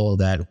rid of all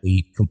that.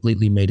 We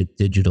completely made it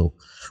digital,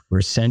 where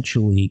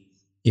essentially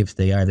if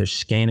they either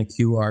scan a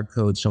QR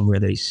code somewhere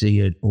they see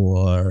it,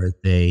 or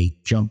they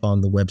jump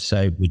on the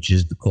website, which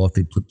is the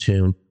Coffee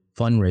Platoon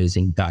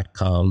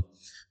fundraising.com,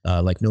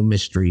 like no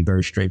mystery,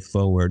 very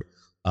straightforward.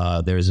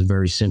 There's a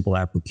very simple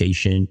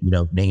application,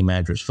 name,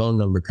 address, phone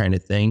number kind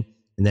of thing.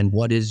 And then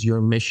what is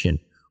your mission?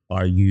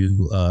 Are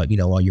you, are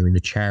you in a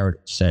charity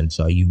sense?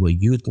 Are you a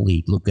youth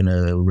league looking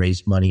to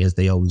raise money as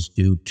they always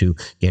do to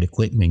get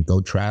equipment,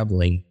 go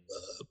traveling,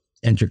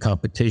 enter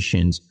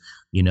competitions,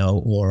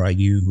 or are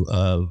you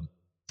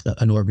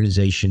an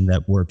organization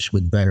that works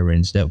with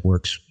veterans, that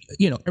works,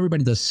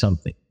 everybody does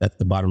something. That's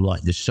the bottom line.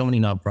 There's so many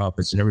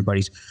nonprofits and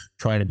everybody's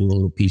trying to do a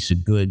little piece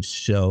of good.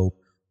 So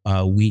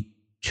we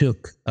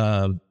took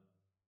the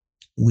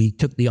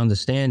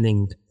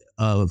understanding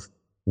of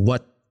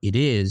what it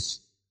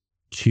is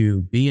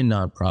to be a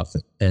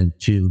nonprofit and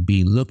to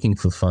be looking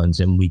for funds.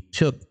 And we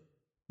took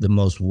the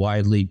most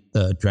widely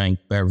drank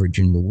beverage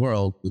in the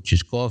world, which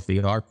is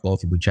coffee, our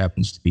coffee, which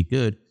happens to be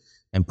good,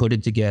 and put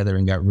it together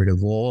and got rid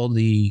of all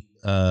the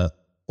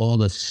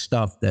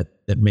stuff that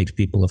makes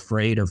people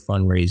afraid of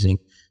fundraising.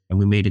 And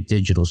we made it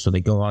digital. So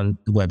they go on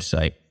the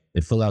website,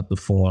 they fill out the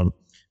form,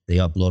 they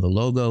upload a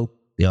logo,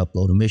 they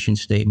upload a mission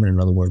statement.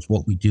 In other words,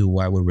 what we do,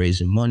 why we're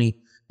raising money.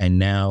 And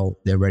now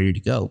they're ready to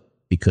go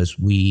because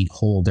we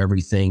hold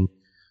everything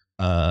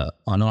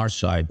on our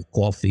side, the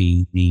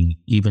coffee,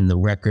 even the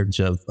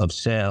records of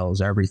sales,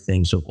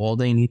 everything. So all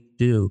they need to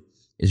do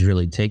is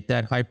really take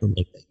that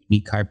hyperlink, that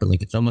unique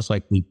hyperlink. It's almost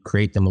like we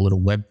create them a little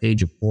web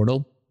page, a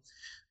portal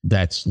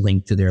that's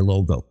linked to their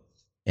logo.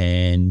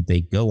 And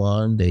they go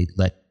on, they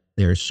let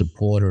their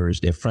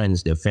supporters, their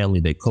friends, their family,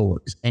 their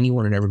coworkers,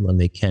 anyone and everyone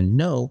they can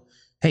know,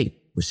 hey,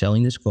 we're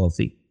selling this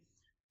coffee.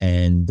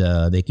 And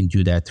they can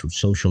do that through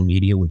social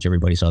media, which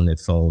everybody's on their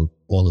phone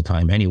all the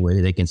time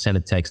anyway. They can send a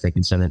text, they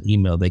can send an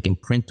email, they can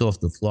print off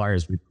the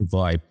flyers we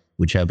provide,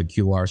 which have a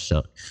QR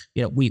code.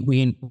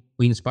 We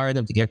inspire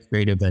them to get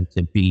creative and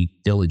to be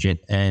diligent,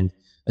 and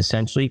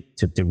essentially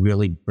to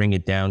really bring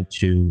it down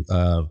to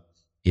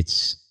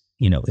its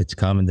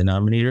common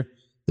denominator.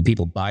 The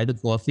people buy the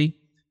coffee,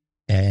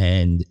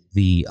 and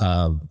the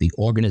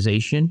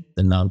organization,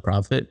 the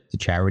nonprofit, the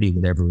charity,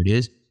 whatever it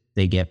is,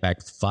 they get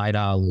back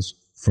 $5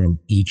 from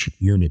each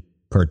unit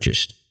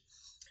purchased.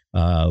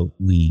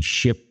 We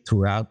ship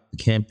throughout the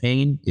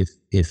campaign.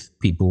 If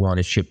people want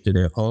to ship to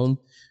their home,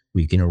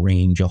 we can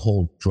arrange a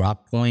whole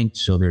drop point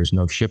so there's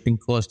no shipping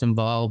cost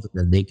involved,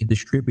 and they can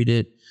distribute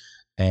it.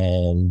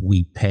 And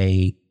we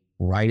pay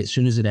right as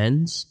soon as it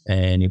ends.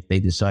 And if they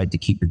decide to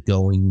keep it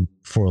going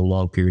for a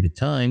long period of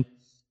time,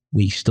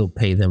 we still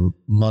pay them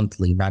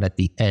monthly, not at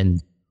the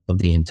end of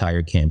the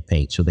entire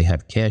campaign. So they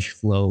have cash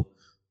flow.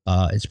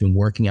 It's been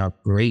working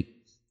out great.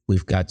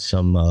 We've got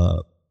some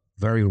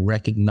very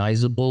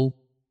recognizable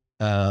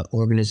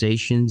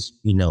organizations,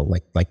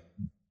 like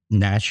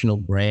national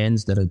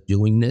brands that are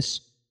doing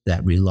this,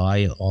 that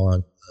rely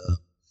on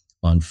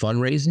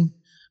fundraising.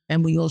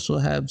 And we also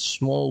have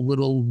small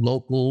little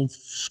local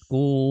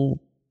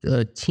school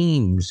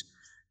teams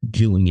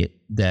doing it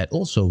that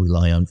also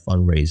rely on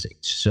fundraising.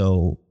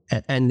 So,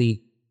 and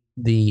the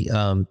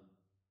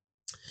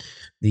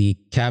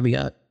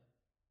caveat,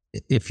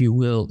 if you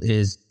will,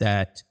 is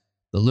that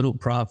the little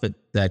profit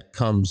that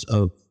comes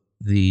of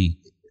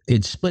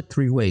it's split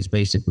three ways,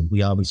 basically.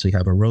 We obviously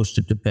have a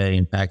roaster to pay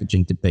and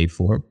packaging to pay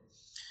for.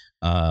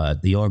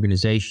 The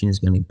organization is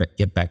going to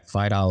get back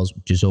 $5,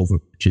 which is over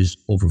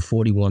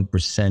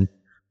 41%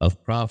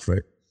 of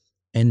profit.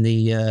 And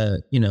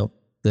the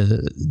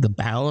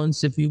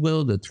balance, if you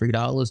will, the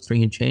 $3,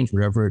 3 and change,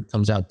 whatever it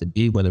comes out to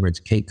be, whether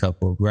it's K-Cup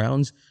or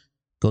grounds,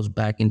 goes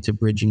back into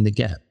bridging the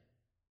gap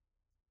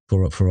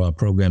for our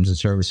programs and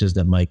services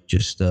that Mike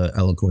just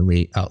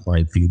eloquently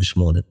outlined for you this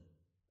morning.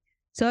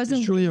 So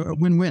it's really a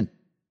win-win.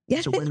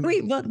 Yeah,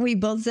 we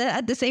both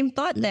had the same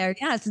thought there.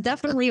 Yeah, it's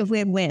definitely a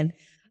win-win.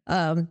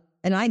 And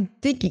I'm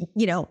thinking,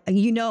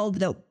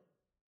 that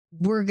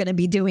we're going to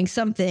be doing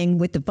something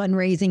with the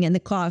fundraising and the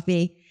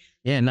coffee.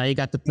 Yeah, now you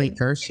got the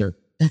precursor.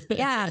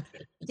 Yeah,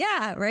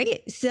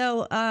 right.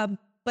 So,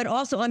 but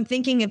also I'm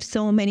thinking of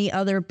so many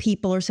other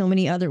people or so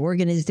many other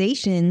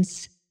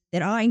organizations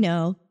that I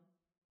know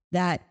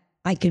that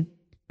I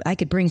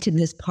could bring to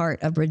this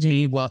part of bridging.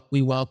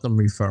 We welcome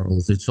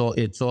referrals. It's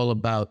all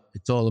about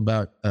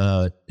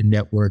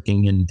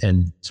networking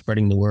and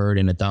spreading the word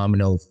and a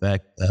domino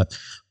effect.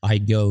 I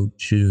go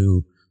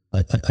to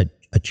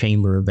a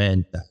chamber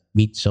event,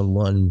 meet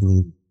someone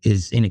who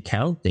is in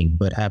accounting,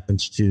 but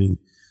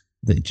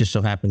it just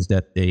so happens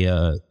that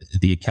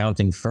the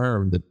accounting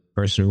firm, the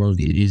person who owns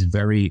it, is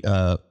very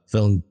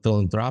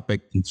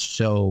philanthropic, and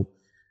so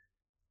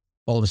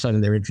all of a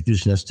sudden they're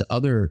introducing us to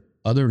other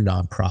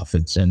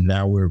nonprofits, and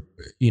now we're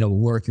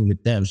working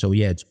with them. So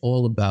yeah, it's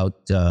all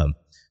about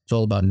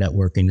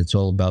networking. It's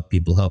all about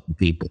people helping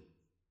people.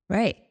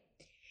 Right.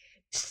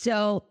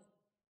 So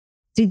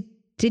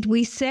did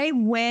we say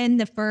when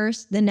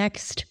the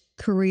next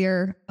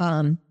career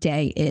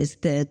day is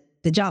the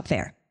job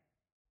fair?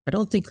 I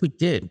don't think we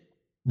did.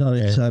 No,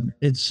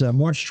 it's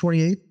March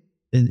 28th.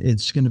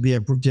 It's going to be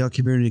at Brookdale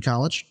Community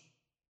College,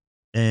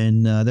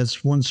 and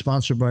that's one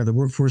sponsored by the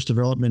Workforce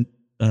Development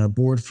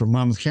Board for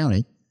Monmouth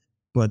County.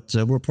 But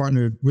we're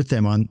partnered with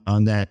them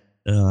on that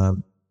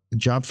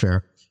job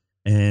fair,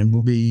 and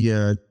we'll be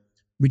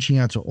reaching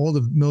out to all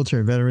the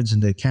military veterans in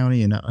the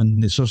county and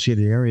the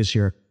associated areas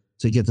here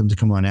to get them to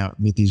come on out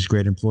and meet these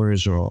great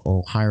employers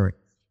or hiring.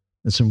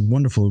 And some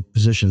wonderful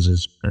positions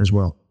as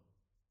well.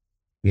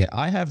 Yeah,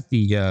 I have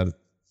the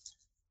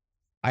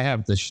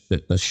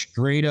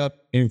straight up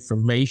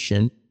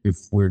information. If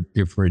we're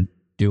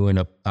doing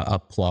a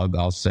plug,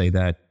 I'll say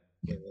that,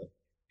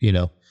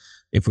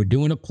 if we're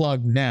doing a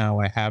plug now,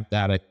 I have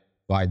that. I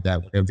provide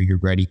that whenever you're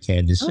ready,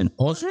 Candace. And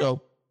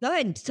also, go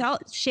ahead,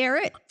 share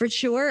it for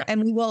sure,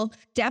 and we will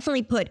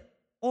definitely put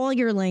all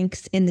your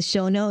links in the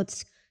show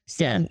notes.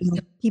 So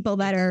people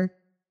that can't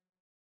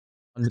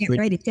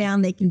write it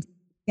down, they can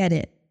get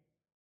it.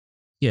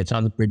 Yeah, it's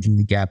on the Bridging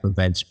the Gap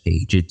events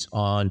page. It's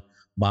on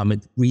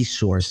Monmouth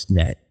Resource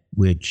Net,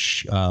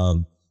 which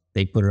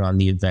they put it on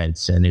the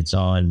events, and it's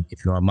on,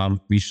 if you're on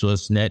Monmouth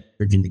Resource Net,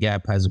 Bridging the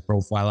Gap has a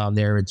profile on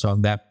there. It's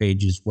on that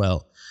page as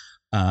well.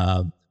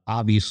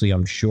 Obviously,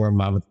 I'm sure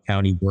Monmouth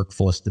County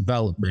Workforce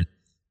Development,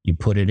 you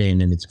put it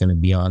in and it's going to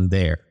be on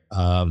there.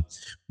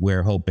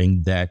 We're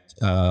hoping that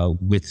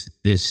with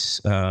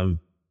this, as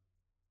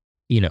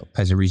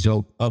a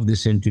result of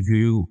this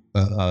interview,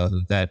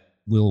 that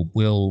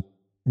we'll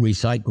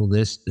recycle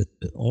this,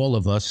 all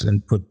of us,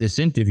 and put this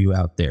interview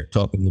out there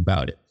talking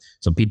about it,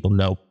 so people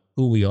know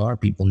who we are.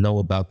 People know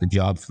about the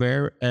job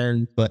fair,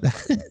 but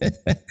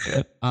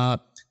the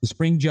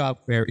spring job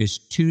fair is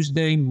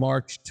Tuesday,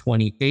 March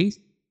 28th.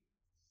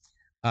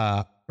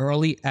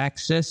 Early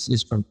access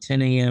is from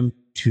 10 a.m.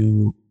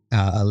 to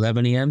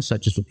 11 a.m.,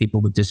 such as for people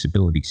with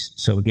disabilities.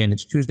 So again,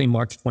 it's Tuesday,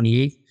 March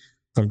 28th.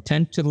 From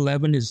 10 to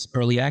 11 is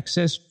early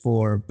access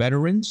for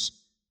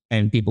veterans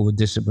and people with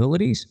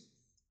disabilities.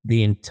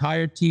 The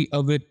entirety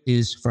of it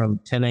is from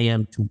 10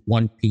 a.m. to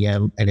 1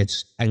 p.m. And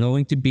it's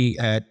going to be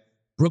at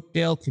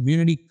Brookdale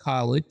Community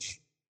College,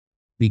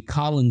 the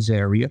Collins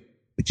area,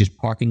 which is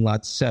parking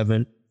lot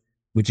 7,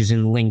 which is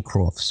in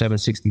Lincroft,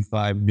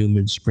 765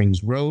 Newman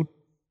Springs Road.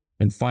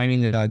 And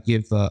finding that, I'll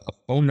give a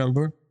phone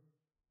number,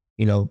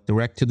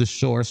 direct to the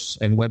source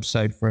and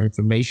website for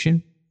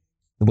information.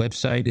 The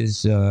website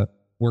is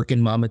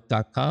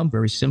workinmonmouth.com.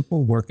 Very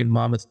simple,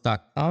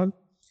 workinmonmouth.com.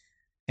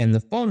 And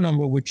the phone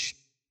number, which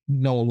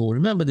no one will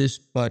remember this,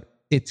 but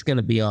it's going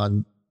to be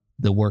on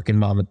the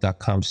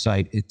workinmonmouth.com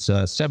site. It's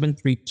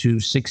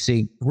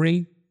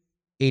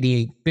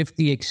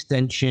 732-683-8850,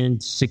 extension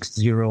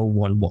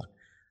 6011.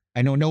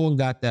 I know no one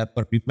got that,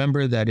 but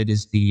remember that it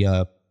is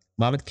the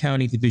Monmouth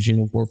County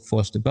Division of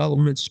Workforce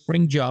Development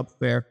Spring Job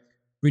Fair.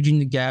 Bridging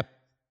the Gap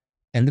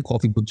and the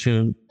Coffee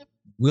Platoon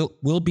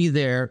will be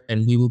there,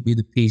 and we will be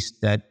the piece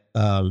that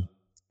and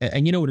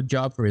what a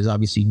job fair is.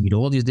 Obviously, you meet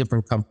all these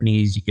different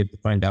companies. You get to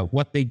find out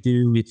what they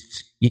do.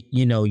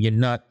 You're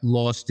not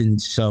lost in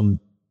some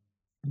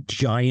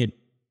giant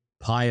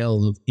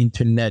pile of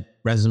internet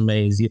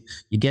resumes. You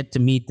get to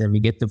meet them.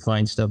 You get to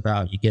find stuff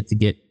out. You get to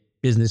get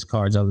business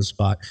cards on the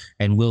spot,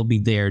 and we'll be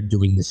there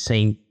doing the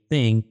same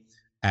thing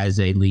as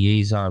a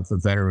liaison for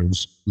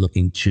veterans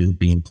looking to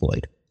be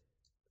employed.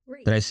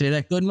 Great. Did I say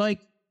that good, Mike?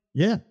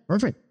 Yeah,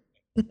 perfect.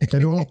 Get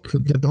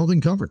the whole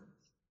thing covered.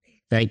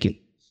 Thank you.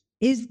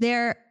 Is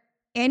there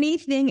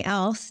anything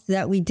else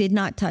that we did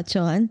not touch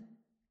on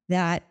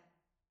that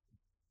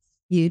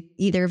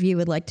either of you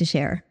would like to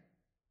share?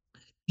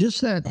 Just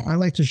that I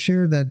like to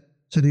share that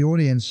to the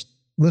audience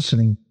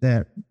listening,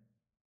 that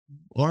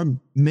our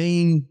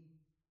main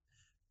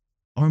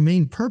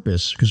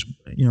purpose, because,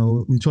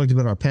 we talked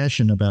about our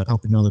passion about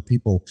helping other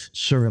people,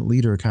 servant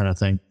leader kind of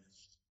thing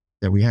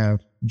that we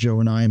have,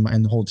 Joe and I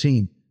and the whole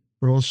team,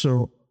 but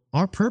also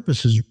our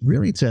purpose is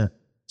really to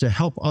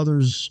help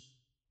others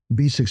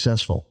be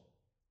successful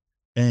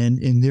and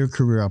in their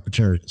career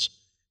opportunities.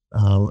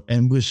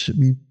 And we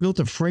built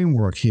a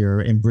framework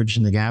here in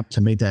Bridging the Gap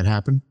to make that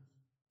happen.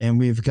 And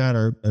we've got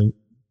a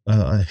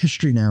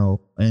history now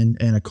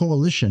and a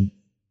coalition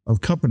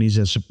of companies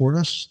that support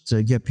us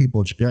to get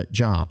people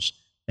jobs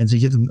and to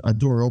get them a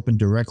door open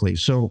directly.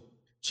 So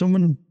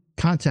someone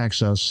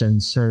contacts us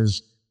and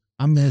says,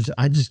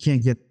 I just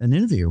can't get an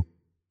interview.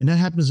 And that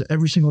happens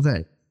every single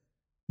day.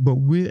 But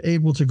we're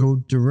able to go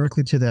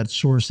directly to that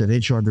source, that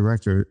HR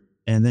director,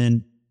 and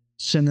then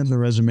send them the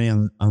resume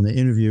on the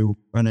interview,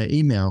 on an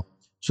email,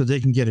 so they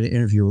can get an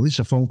interview, or at least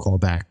a phone call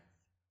back.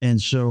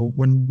 And so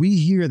when we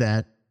hear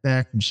that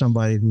back from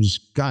somebody who's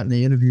gotten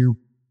the interview,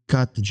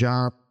 got the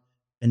job,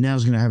 and now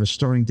is going to have a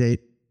starting date,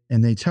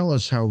 and they tell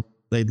us how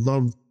they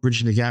love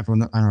Bridging the Gap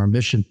on our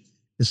mission,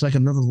 it's like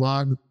another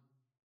log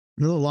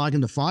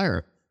in the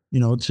fire,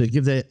 to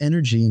give that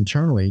energy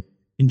internally,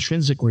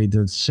 intrinsically,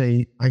 to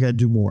say, I got to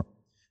do more.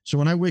 So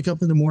when I wake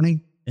up in the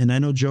morning, and I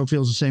know Joe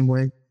feels the same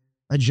way,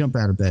 I jump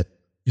out of bed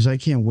because I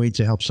can't wait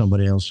to help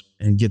somebody else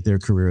and get their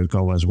career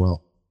go as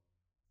well.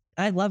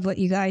 I love what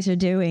you guys are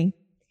doing.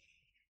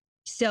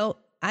 So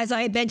as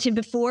I had mentioned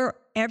before,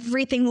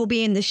 everything will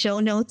be in the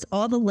show notes,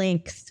 all the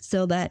links,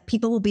 so that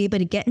people will be able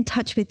to get in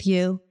touch with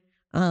you,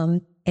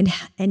 and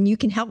you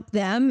can help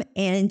them,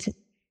 and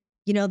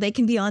they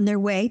can be on their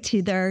way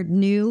to their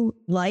new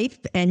life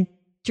and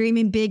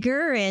dreaming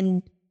bigger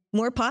and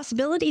more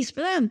possibilities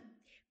for them.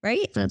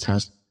 Right?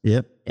 Fantastic.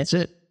 Yep. That's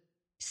it.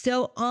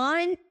 So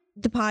on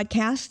the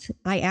podcast,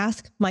 I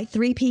ask my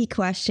 3P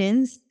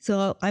questions.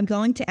 So I'm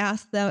going to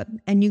ask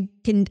them, and you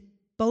can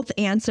both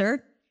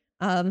answer.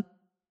 The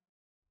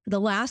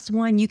last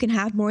one, you can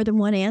have more than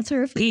one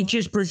answer.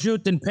 Peaches,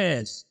 prosciutto, and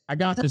pears. I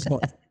got this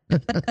one.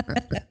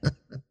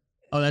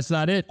 Oh, that's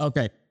not it?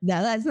 Okay.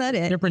 No, that's not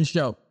it. Different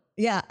show.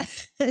 Yeah.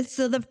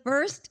 So the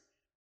first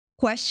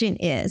question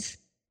is,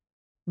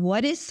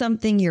 what is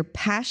something you're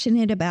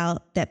passionate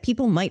about that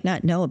people might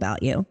not know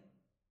about you?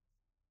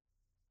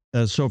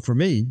 So for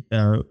me,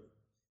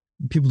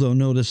 people don't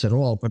know this at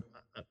all, but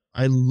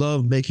I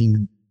love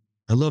making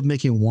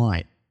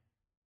wine.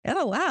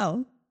 Oh,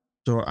 wow.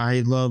 So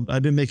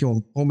I've been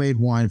making homemade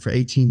wine for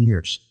 18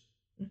 years,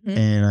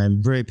 and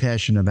I'm very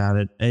passionate about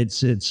it.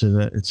 It's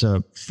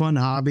a fun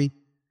hobby,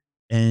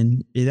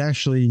 and it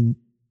actually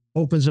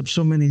opens up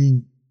so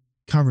many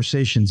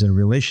conversations and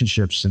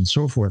relationships and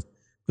so forth.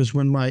 Because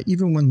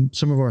even when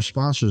some of our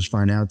sponsors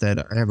find out that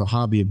I have a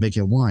hobby of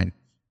making wine,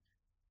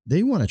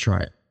 they want to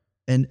try it.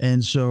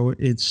 And so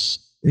it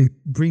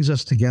brings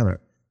us together.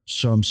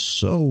 So I'm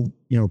so,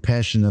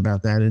 passionate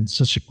about that. It's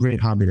such a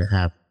great hobby to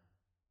have.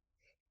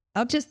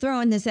 I'm just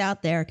throwing this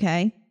out there.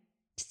 Okay.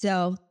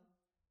 So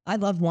I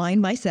love wine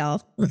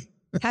myself.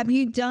 Have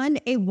you done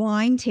a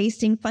wine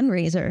tasting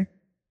fundraiser?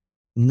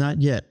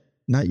 Not yet.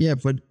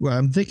 But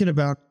I'm thinking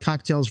about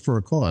cocktails for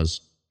a cause.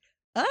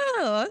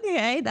 Oh,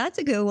 okay. That's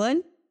a good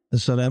one.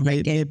 So that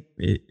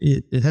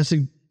it has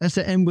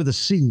to end with a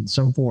C in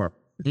some form.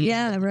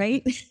 Yeah.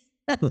 Right.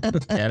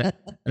 Yeah,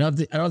 I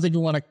don't think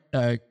you want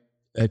to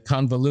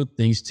convolute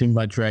things too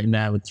much right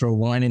now and throw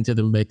wine into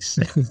the mix.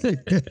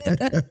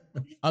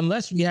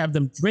 Unless we have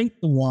them drink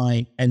the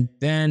wine and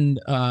then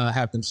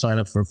have them sign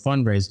up for a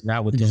fundraiser.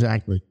 That would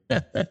exactly.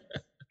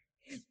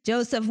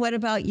 Joseph, what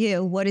about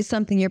you? What is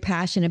something you're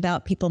passionate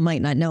about people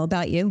might not know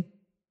about you?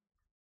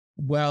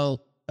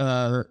 Well,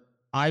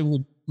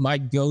 my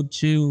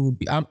go-to would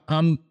be,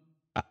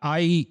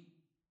 I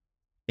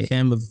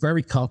am a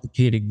very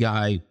complicated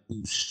guy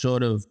who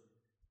sort of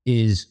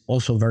is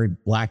also very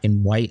black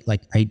and white.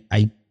 Like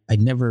I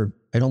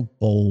don't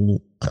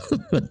bowl.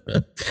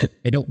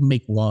 I don't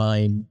make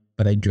wine,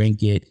 but I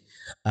drink it.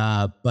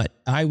 But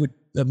I would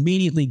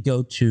immediately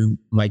go to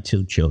my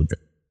two children.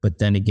 But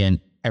then again,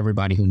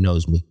 everybody who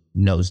knows me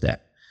knows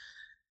that.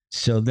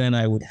 So then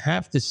I would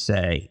have to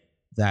say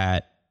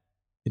that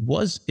it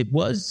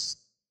was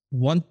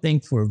one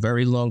thing for a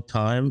very long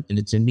time, and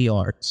it's in the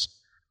arts.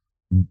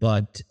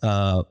 But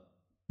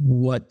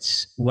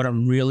what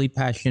I'm really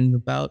passionate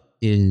about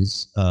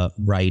is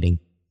writing,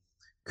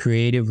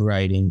 creative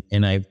writing.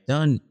 And I've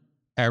done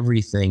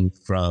everything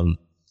from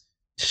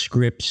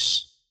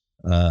scripts,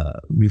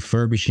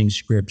 refurbishing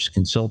scripts,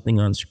 consulting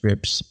on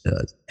scripts,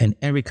 and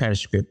every kind of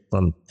script,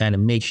 from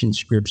animation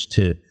scripts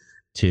to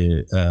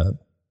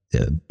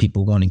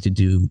people wanting to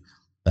do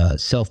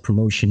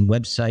self-promotion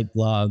website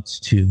blogs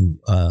to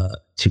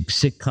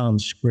sitcom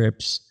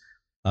scripts.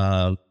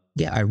 I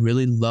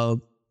really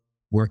love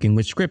working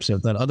with scripts.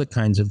 I've done other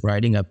kinds of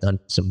writing. I've done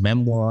some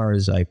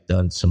memoirs. I've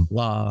done some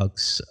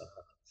blogs.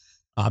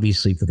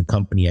 Obviously, for the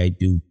company, I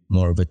do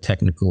more of a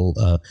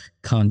technical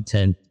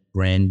content,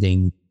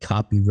 branding,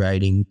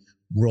 copywriting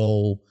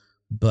role.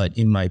 But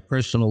in my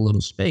personal little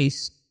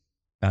space,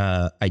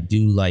 I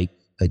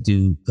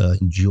do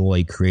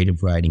enjoy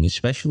creative writing,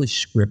 especially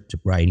script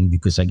writing,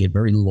 because I get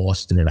very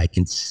lost in it. I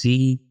can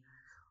see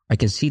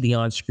the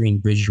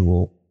on-screen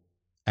visual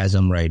as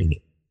I'm writing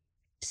it.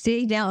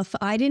 See, now, if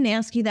I didn't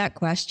ask you that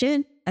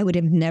question, I would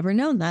have never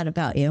known that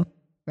about you,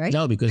 right?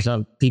 No, because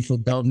people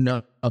don't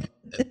know.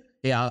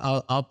 Yeah,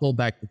 I'll pull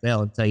back the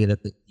veil and tell you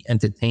that the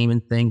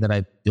entertainment thing that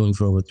I've been doing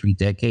for over 3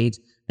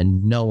 decades,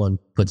 and no one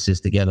puts this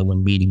together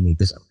when meeting me,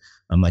 because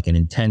I'm like an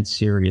intense,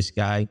 serious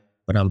guy,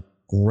 but I'm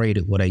great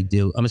at what I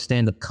do. I'm a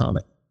stand-up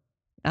comic.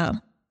 Oh,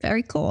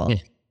 very cool. Yeah.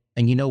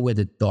 And we're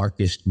the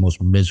darkest, most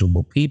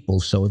miserable people,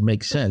 so it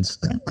makes sense.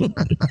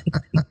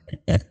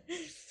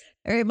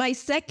 All right, my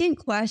second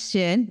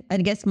question, I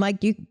guess,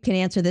 Mike, you can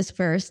answer this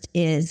first,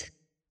 is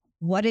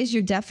what is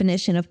your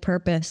definition of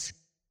purpose?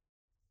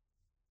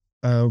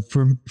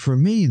 For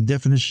me, the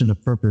definition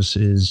of purpose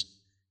is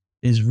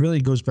really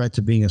goes back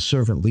to being a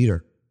servant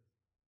leader,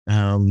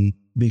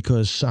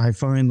 because I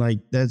find like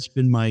that's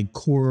been my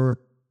core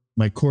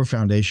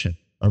foundation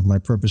of my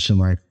purpose in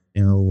life.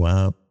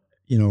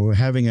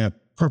 Having a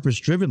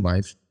purpose-driven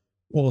life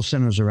all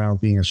centers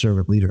around being a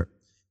servant leader,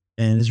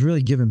 and it's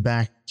really giving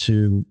back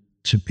to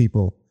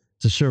people,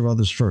 to serve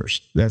others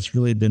first. That's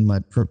really been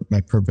my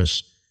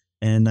purpose.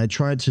 And I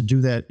tried to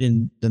do that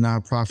in the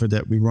nonprofit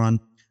that we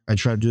run. I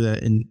try to do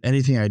that in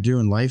anything I do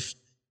in life.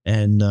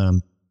 And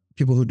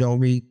people who know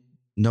me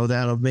know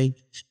that of me.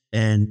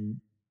 And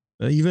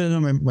even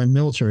in my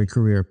military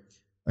career,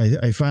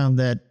 I found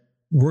that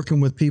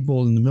working with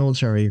people in the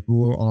military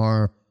who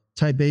are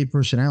type A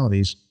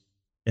personalities,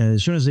 and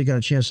as soon as they got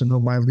a chance to know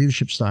my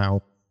leadership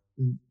style,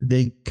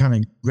 they kind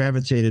of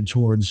gravitated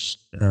towards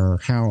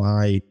how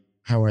I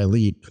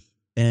lead.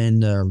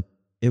 And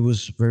it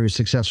was very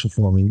successful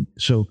for me.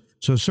 So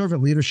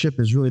servant leadership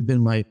has really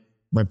been my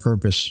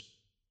purpose.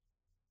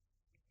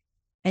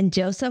 And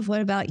Joseph,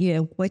 what about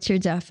you? What's your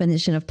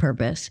definition of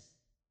purpose?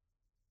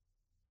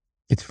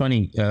 It's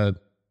funny. I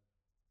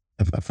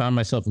found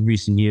myself in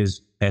recent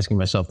years asking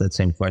myself that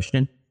same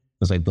question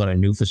because I thought I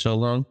knew for so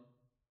long.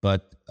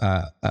 But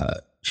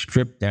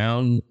stripped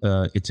down,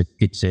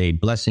 it's a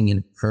blessing and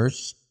a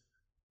curse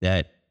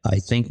that I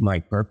think my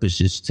purpose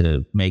is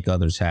to make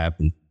others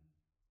happy.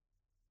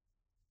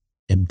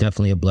 And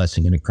definitely a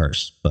blessing and a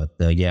curse. But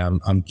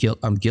I'm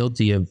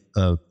guilty of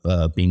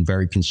being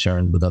very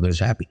concerned with others'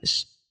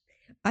 happiness.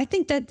 I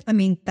think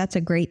that's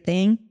a great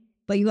thing,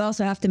 but you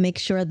also have to make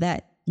sure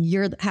that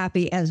you're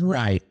happy as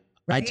well. Right.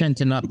 I tend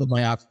to not put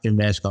my oxygen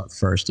mask on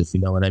first, if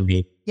you know what I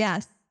mean.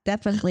 Yes,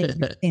 definitely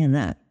understand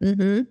that.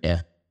 Mm-hmm.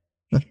 Yeah.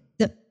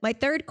 My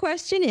third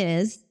question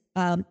is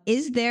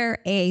there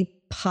a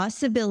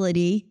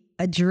possibility,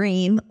 a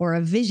dream, or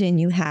a vision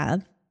you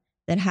have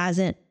that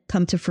hasn't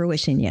come to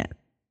fruition yet?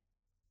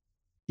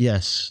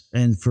 Yes.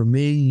 And for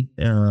me,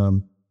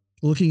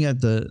 looking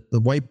at the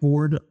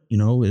whiteboard,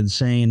 and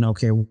saying,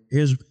 okay,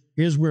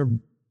 here's where,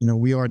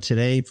 we are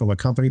today from a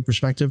company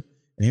perspective,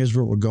 and here's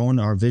where we're going,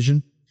 our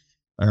vision.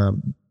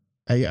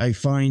 I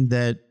find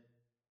that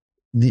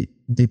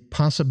the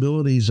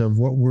possibilities of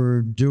what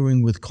we're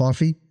doing with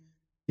coffee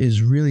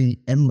is really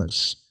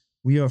endless.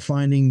 We are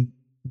finding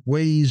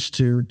ways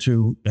to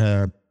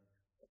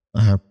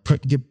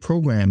get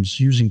programs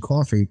using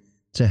coffee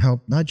to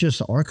help not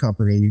just our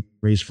company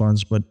raise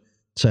funds, but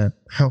to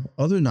help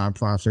other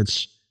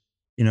nonprofits,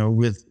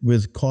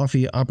 with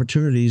coffee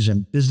opportunities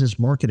and business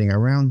marketing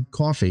around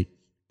coffee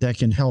that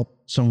can help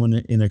someone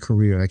in a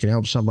career, that can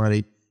help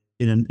somebody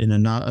in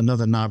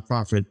another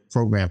nonprofit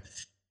program.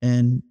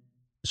 And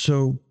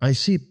so I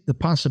see the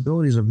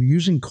possibilities of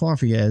using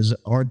coffee as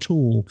our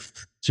tool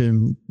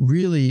to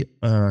really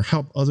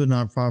help other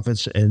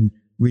nonprofits and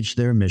reach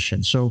their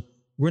mission. So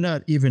we're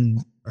not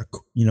even,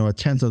 a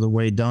tenth of the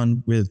way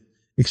done with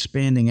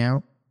expanding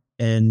out.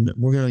 And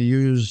we're going to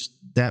use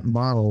that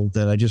model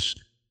that I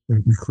just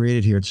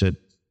created here to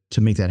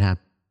make that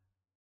happen.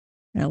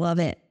 I love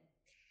it.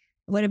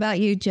 What about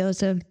you,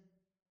 Joseph?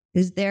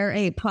 Is there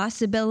a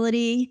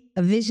possibility,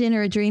 a vision,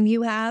 or a dream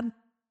you have?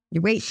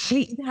 You're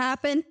waiting to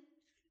happen?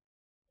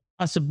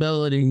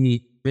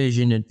 Possibility,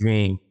 vision, and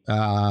dream.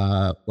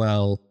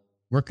 Well,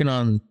 working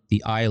on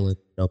the island,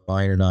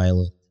 buying an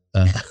island.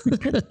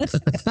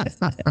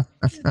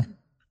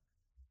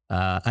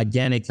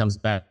 Again, it comes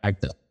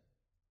back to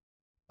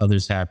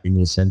others'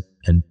 happiness and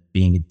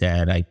being a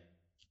dad.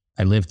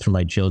 I live through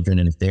my children,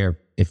 and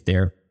if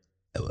they're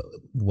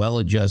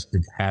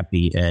well-adjusted,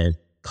 happy, and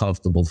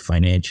comfortable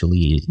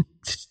financially,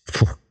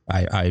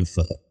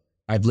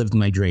 I've lived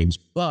my dreams.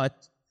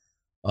 But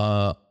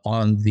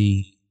on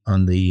the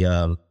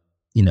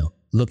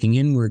looking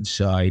inward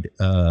side,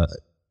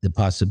 the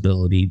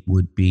possibility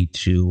would be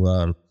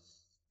to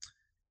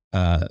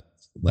have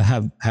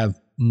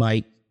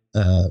Mike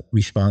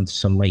respond to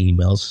some of my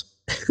emails.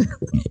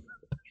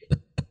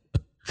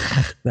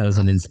 That was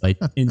an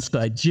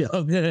inside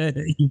joke.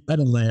 You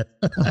better laugh.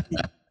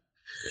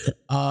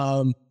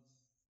 I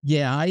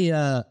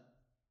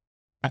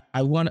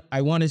want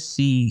to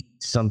see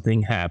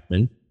something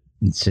happen.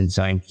 And since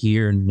I'm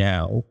here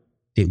now,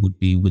 it would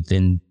be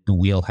within the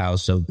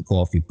wheelhouse of the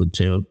Coffee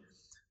Platoon.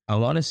 I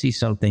want to see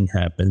something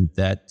happen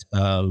that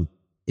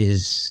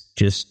is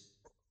just,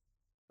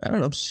 I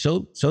don't know,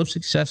 so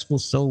successful,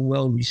 so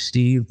well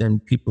received,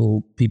 and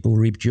people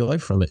reap joy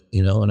from it,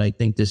 and I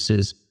think this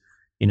is,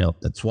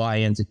 that's why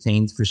I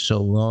entertained for so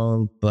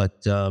long.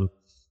 But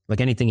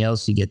like anything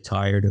else, you get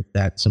tired of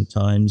that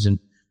sometimes,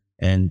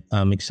 and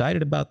I'm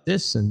excited about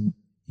this. And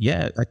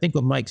yeah, I think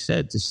what Mike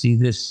said, to see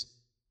this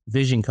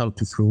vision come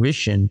to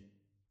fruition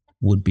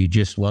would be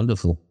just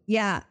wonderful.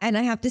 Yeah. And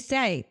I have to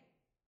say,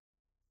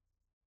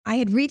 I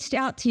had reached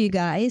out to you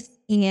guys,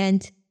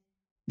 and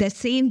the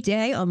same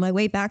day on my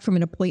way back from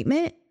an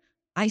appointment,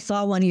 I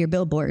saw one of your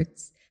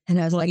billboards, and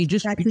I was like, you're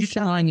just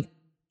telling,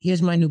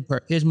 here's my new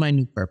purpose. Here's my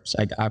new purpose.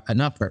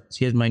 Not purpose.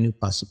 Here's my new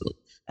possibility.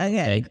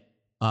 Okay.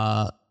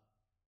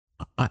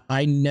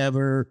 I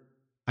never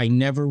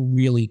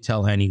really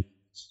tell any,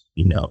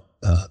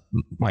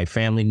 my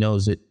family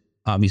knows it.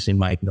 Obviously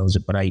Mike knows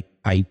it, but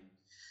I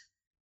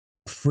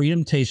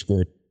Freedom Tastes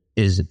Good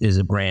is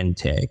a brand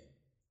tag.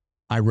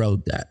 I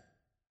wrote that,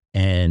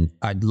 and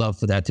I'd love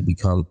for that to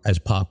become as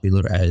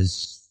popular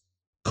as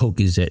Coke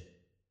is it.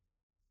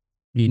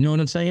 You know what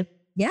I'm saying?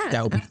 Yeah.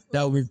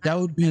 That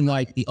would be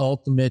like the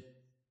ultimate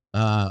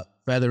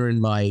feather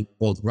in my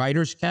both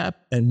writer's cap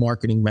and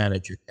marketing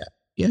manager cap.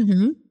 Yeah.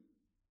 Mm-hmm.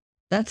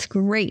 That's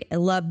great. I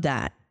love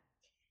that.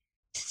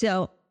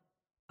 So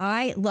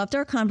I loved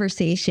our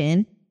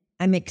conversation.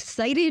 I'm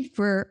excited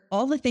for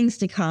all the things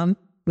to come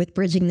with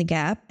Bridging the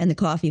Gap and the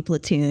Coffee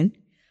Platoon.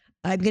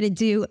 I'm going to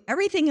do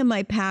everything in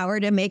my power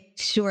to make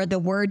sure the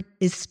word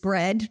is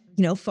spread,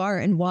 far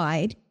and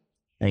wide.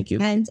 Thank you.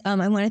 And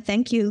I want to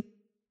thank you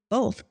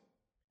both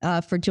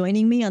for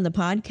joining me on the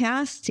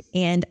podcast.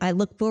 And I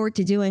look forward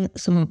to doing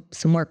some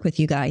work with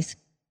you guys.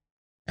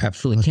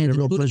 Absolutely. It's a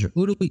real pleasure.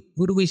 Who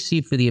do we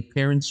see for the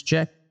appearance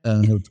check?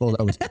 I was told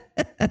I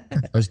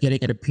was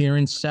getting an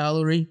appearance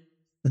salary.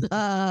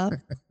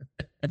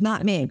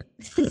 Not me.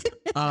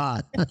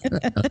 I'll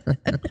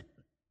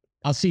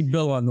see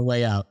Bill on the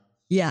way out.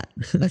 Yeah.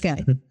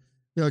 Okay.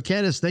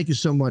 Candace, thank you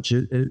so much.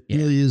 It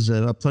really is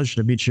a pleasure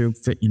to meet you,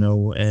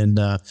 and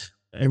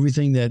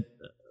everything that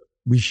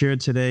we shared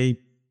today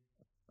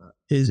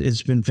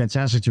it's been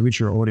fantastic to reach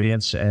your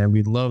audience, and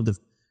we love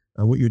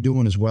what you're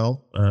doing as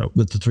well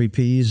with the 3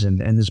 Ps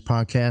and this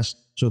podcast.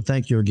 So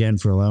thank you again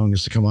for allowing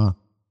us to come on.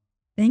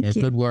 Thank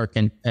you. Good work,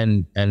 and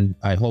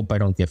I hope I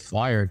don't get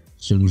fired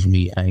as soon as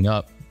we hang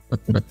up.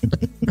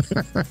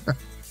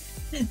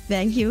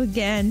 Thank you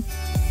again.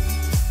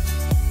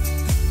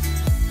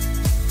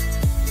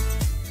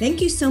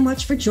 Thank you so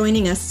much for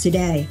joining us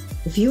today.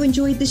 If you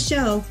enjoyed the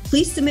show,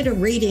 please submit a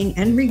rating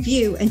and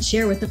review and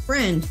share with a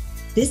friend.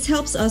 This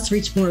helps us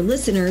reach more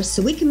listeners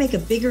so we can make a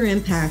bigger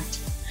impact.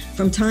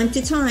 From time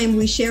to time,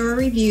 we share our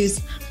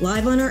reviews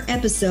live on our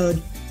episode.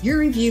 Your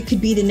review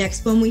could be the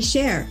next one we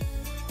share.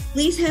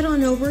 Please head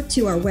on over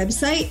to our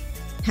website,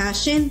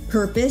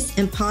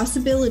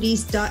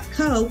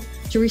 passionpurposeandpossibilities.co,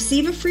 to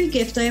receive a free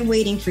gift I have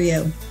waiting for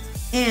you.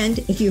 And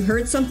if you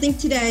heard something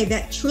today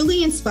that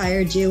truly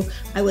inspired you,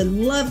 I would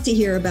love to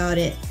hear about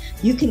it.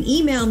 You can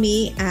email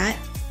me at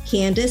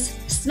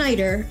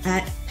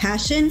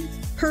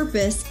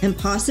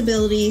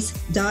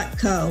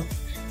CandaceSnyder@passionpurposeandpossibilities.co.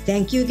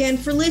 Thank you again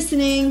for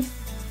listening.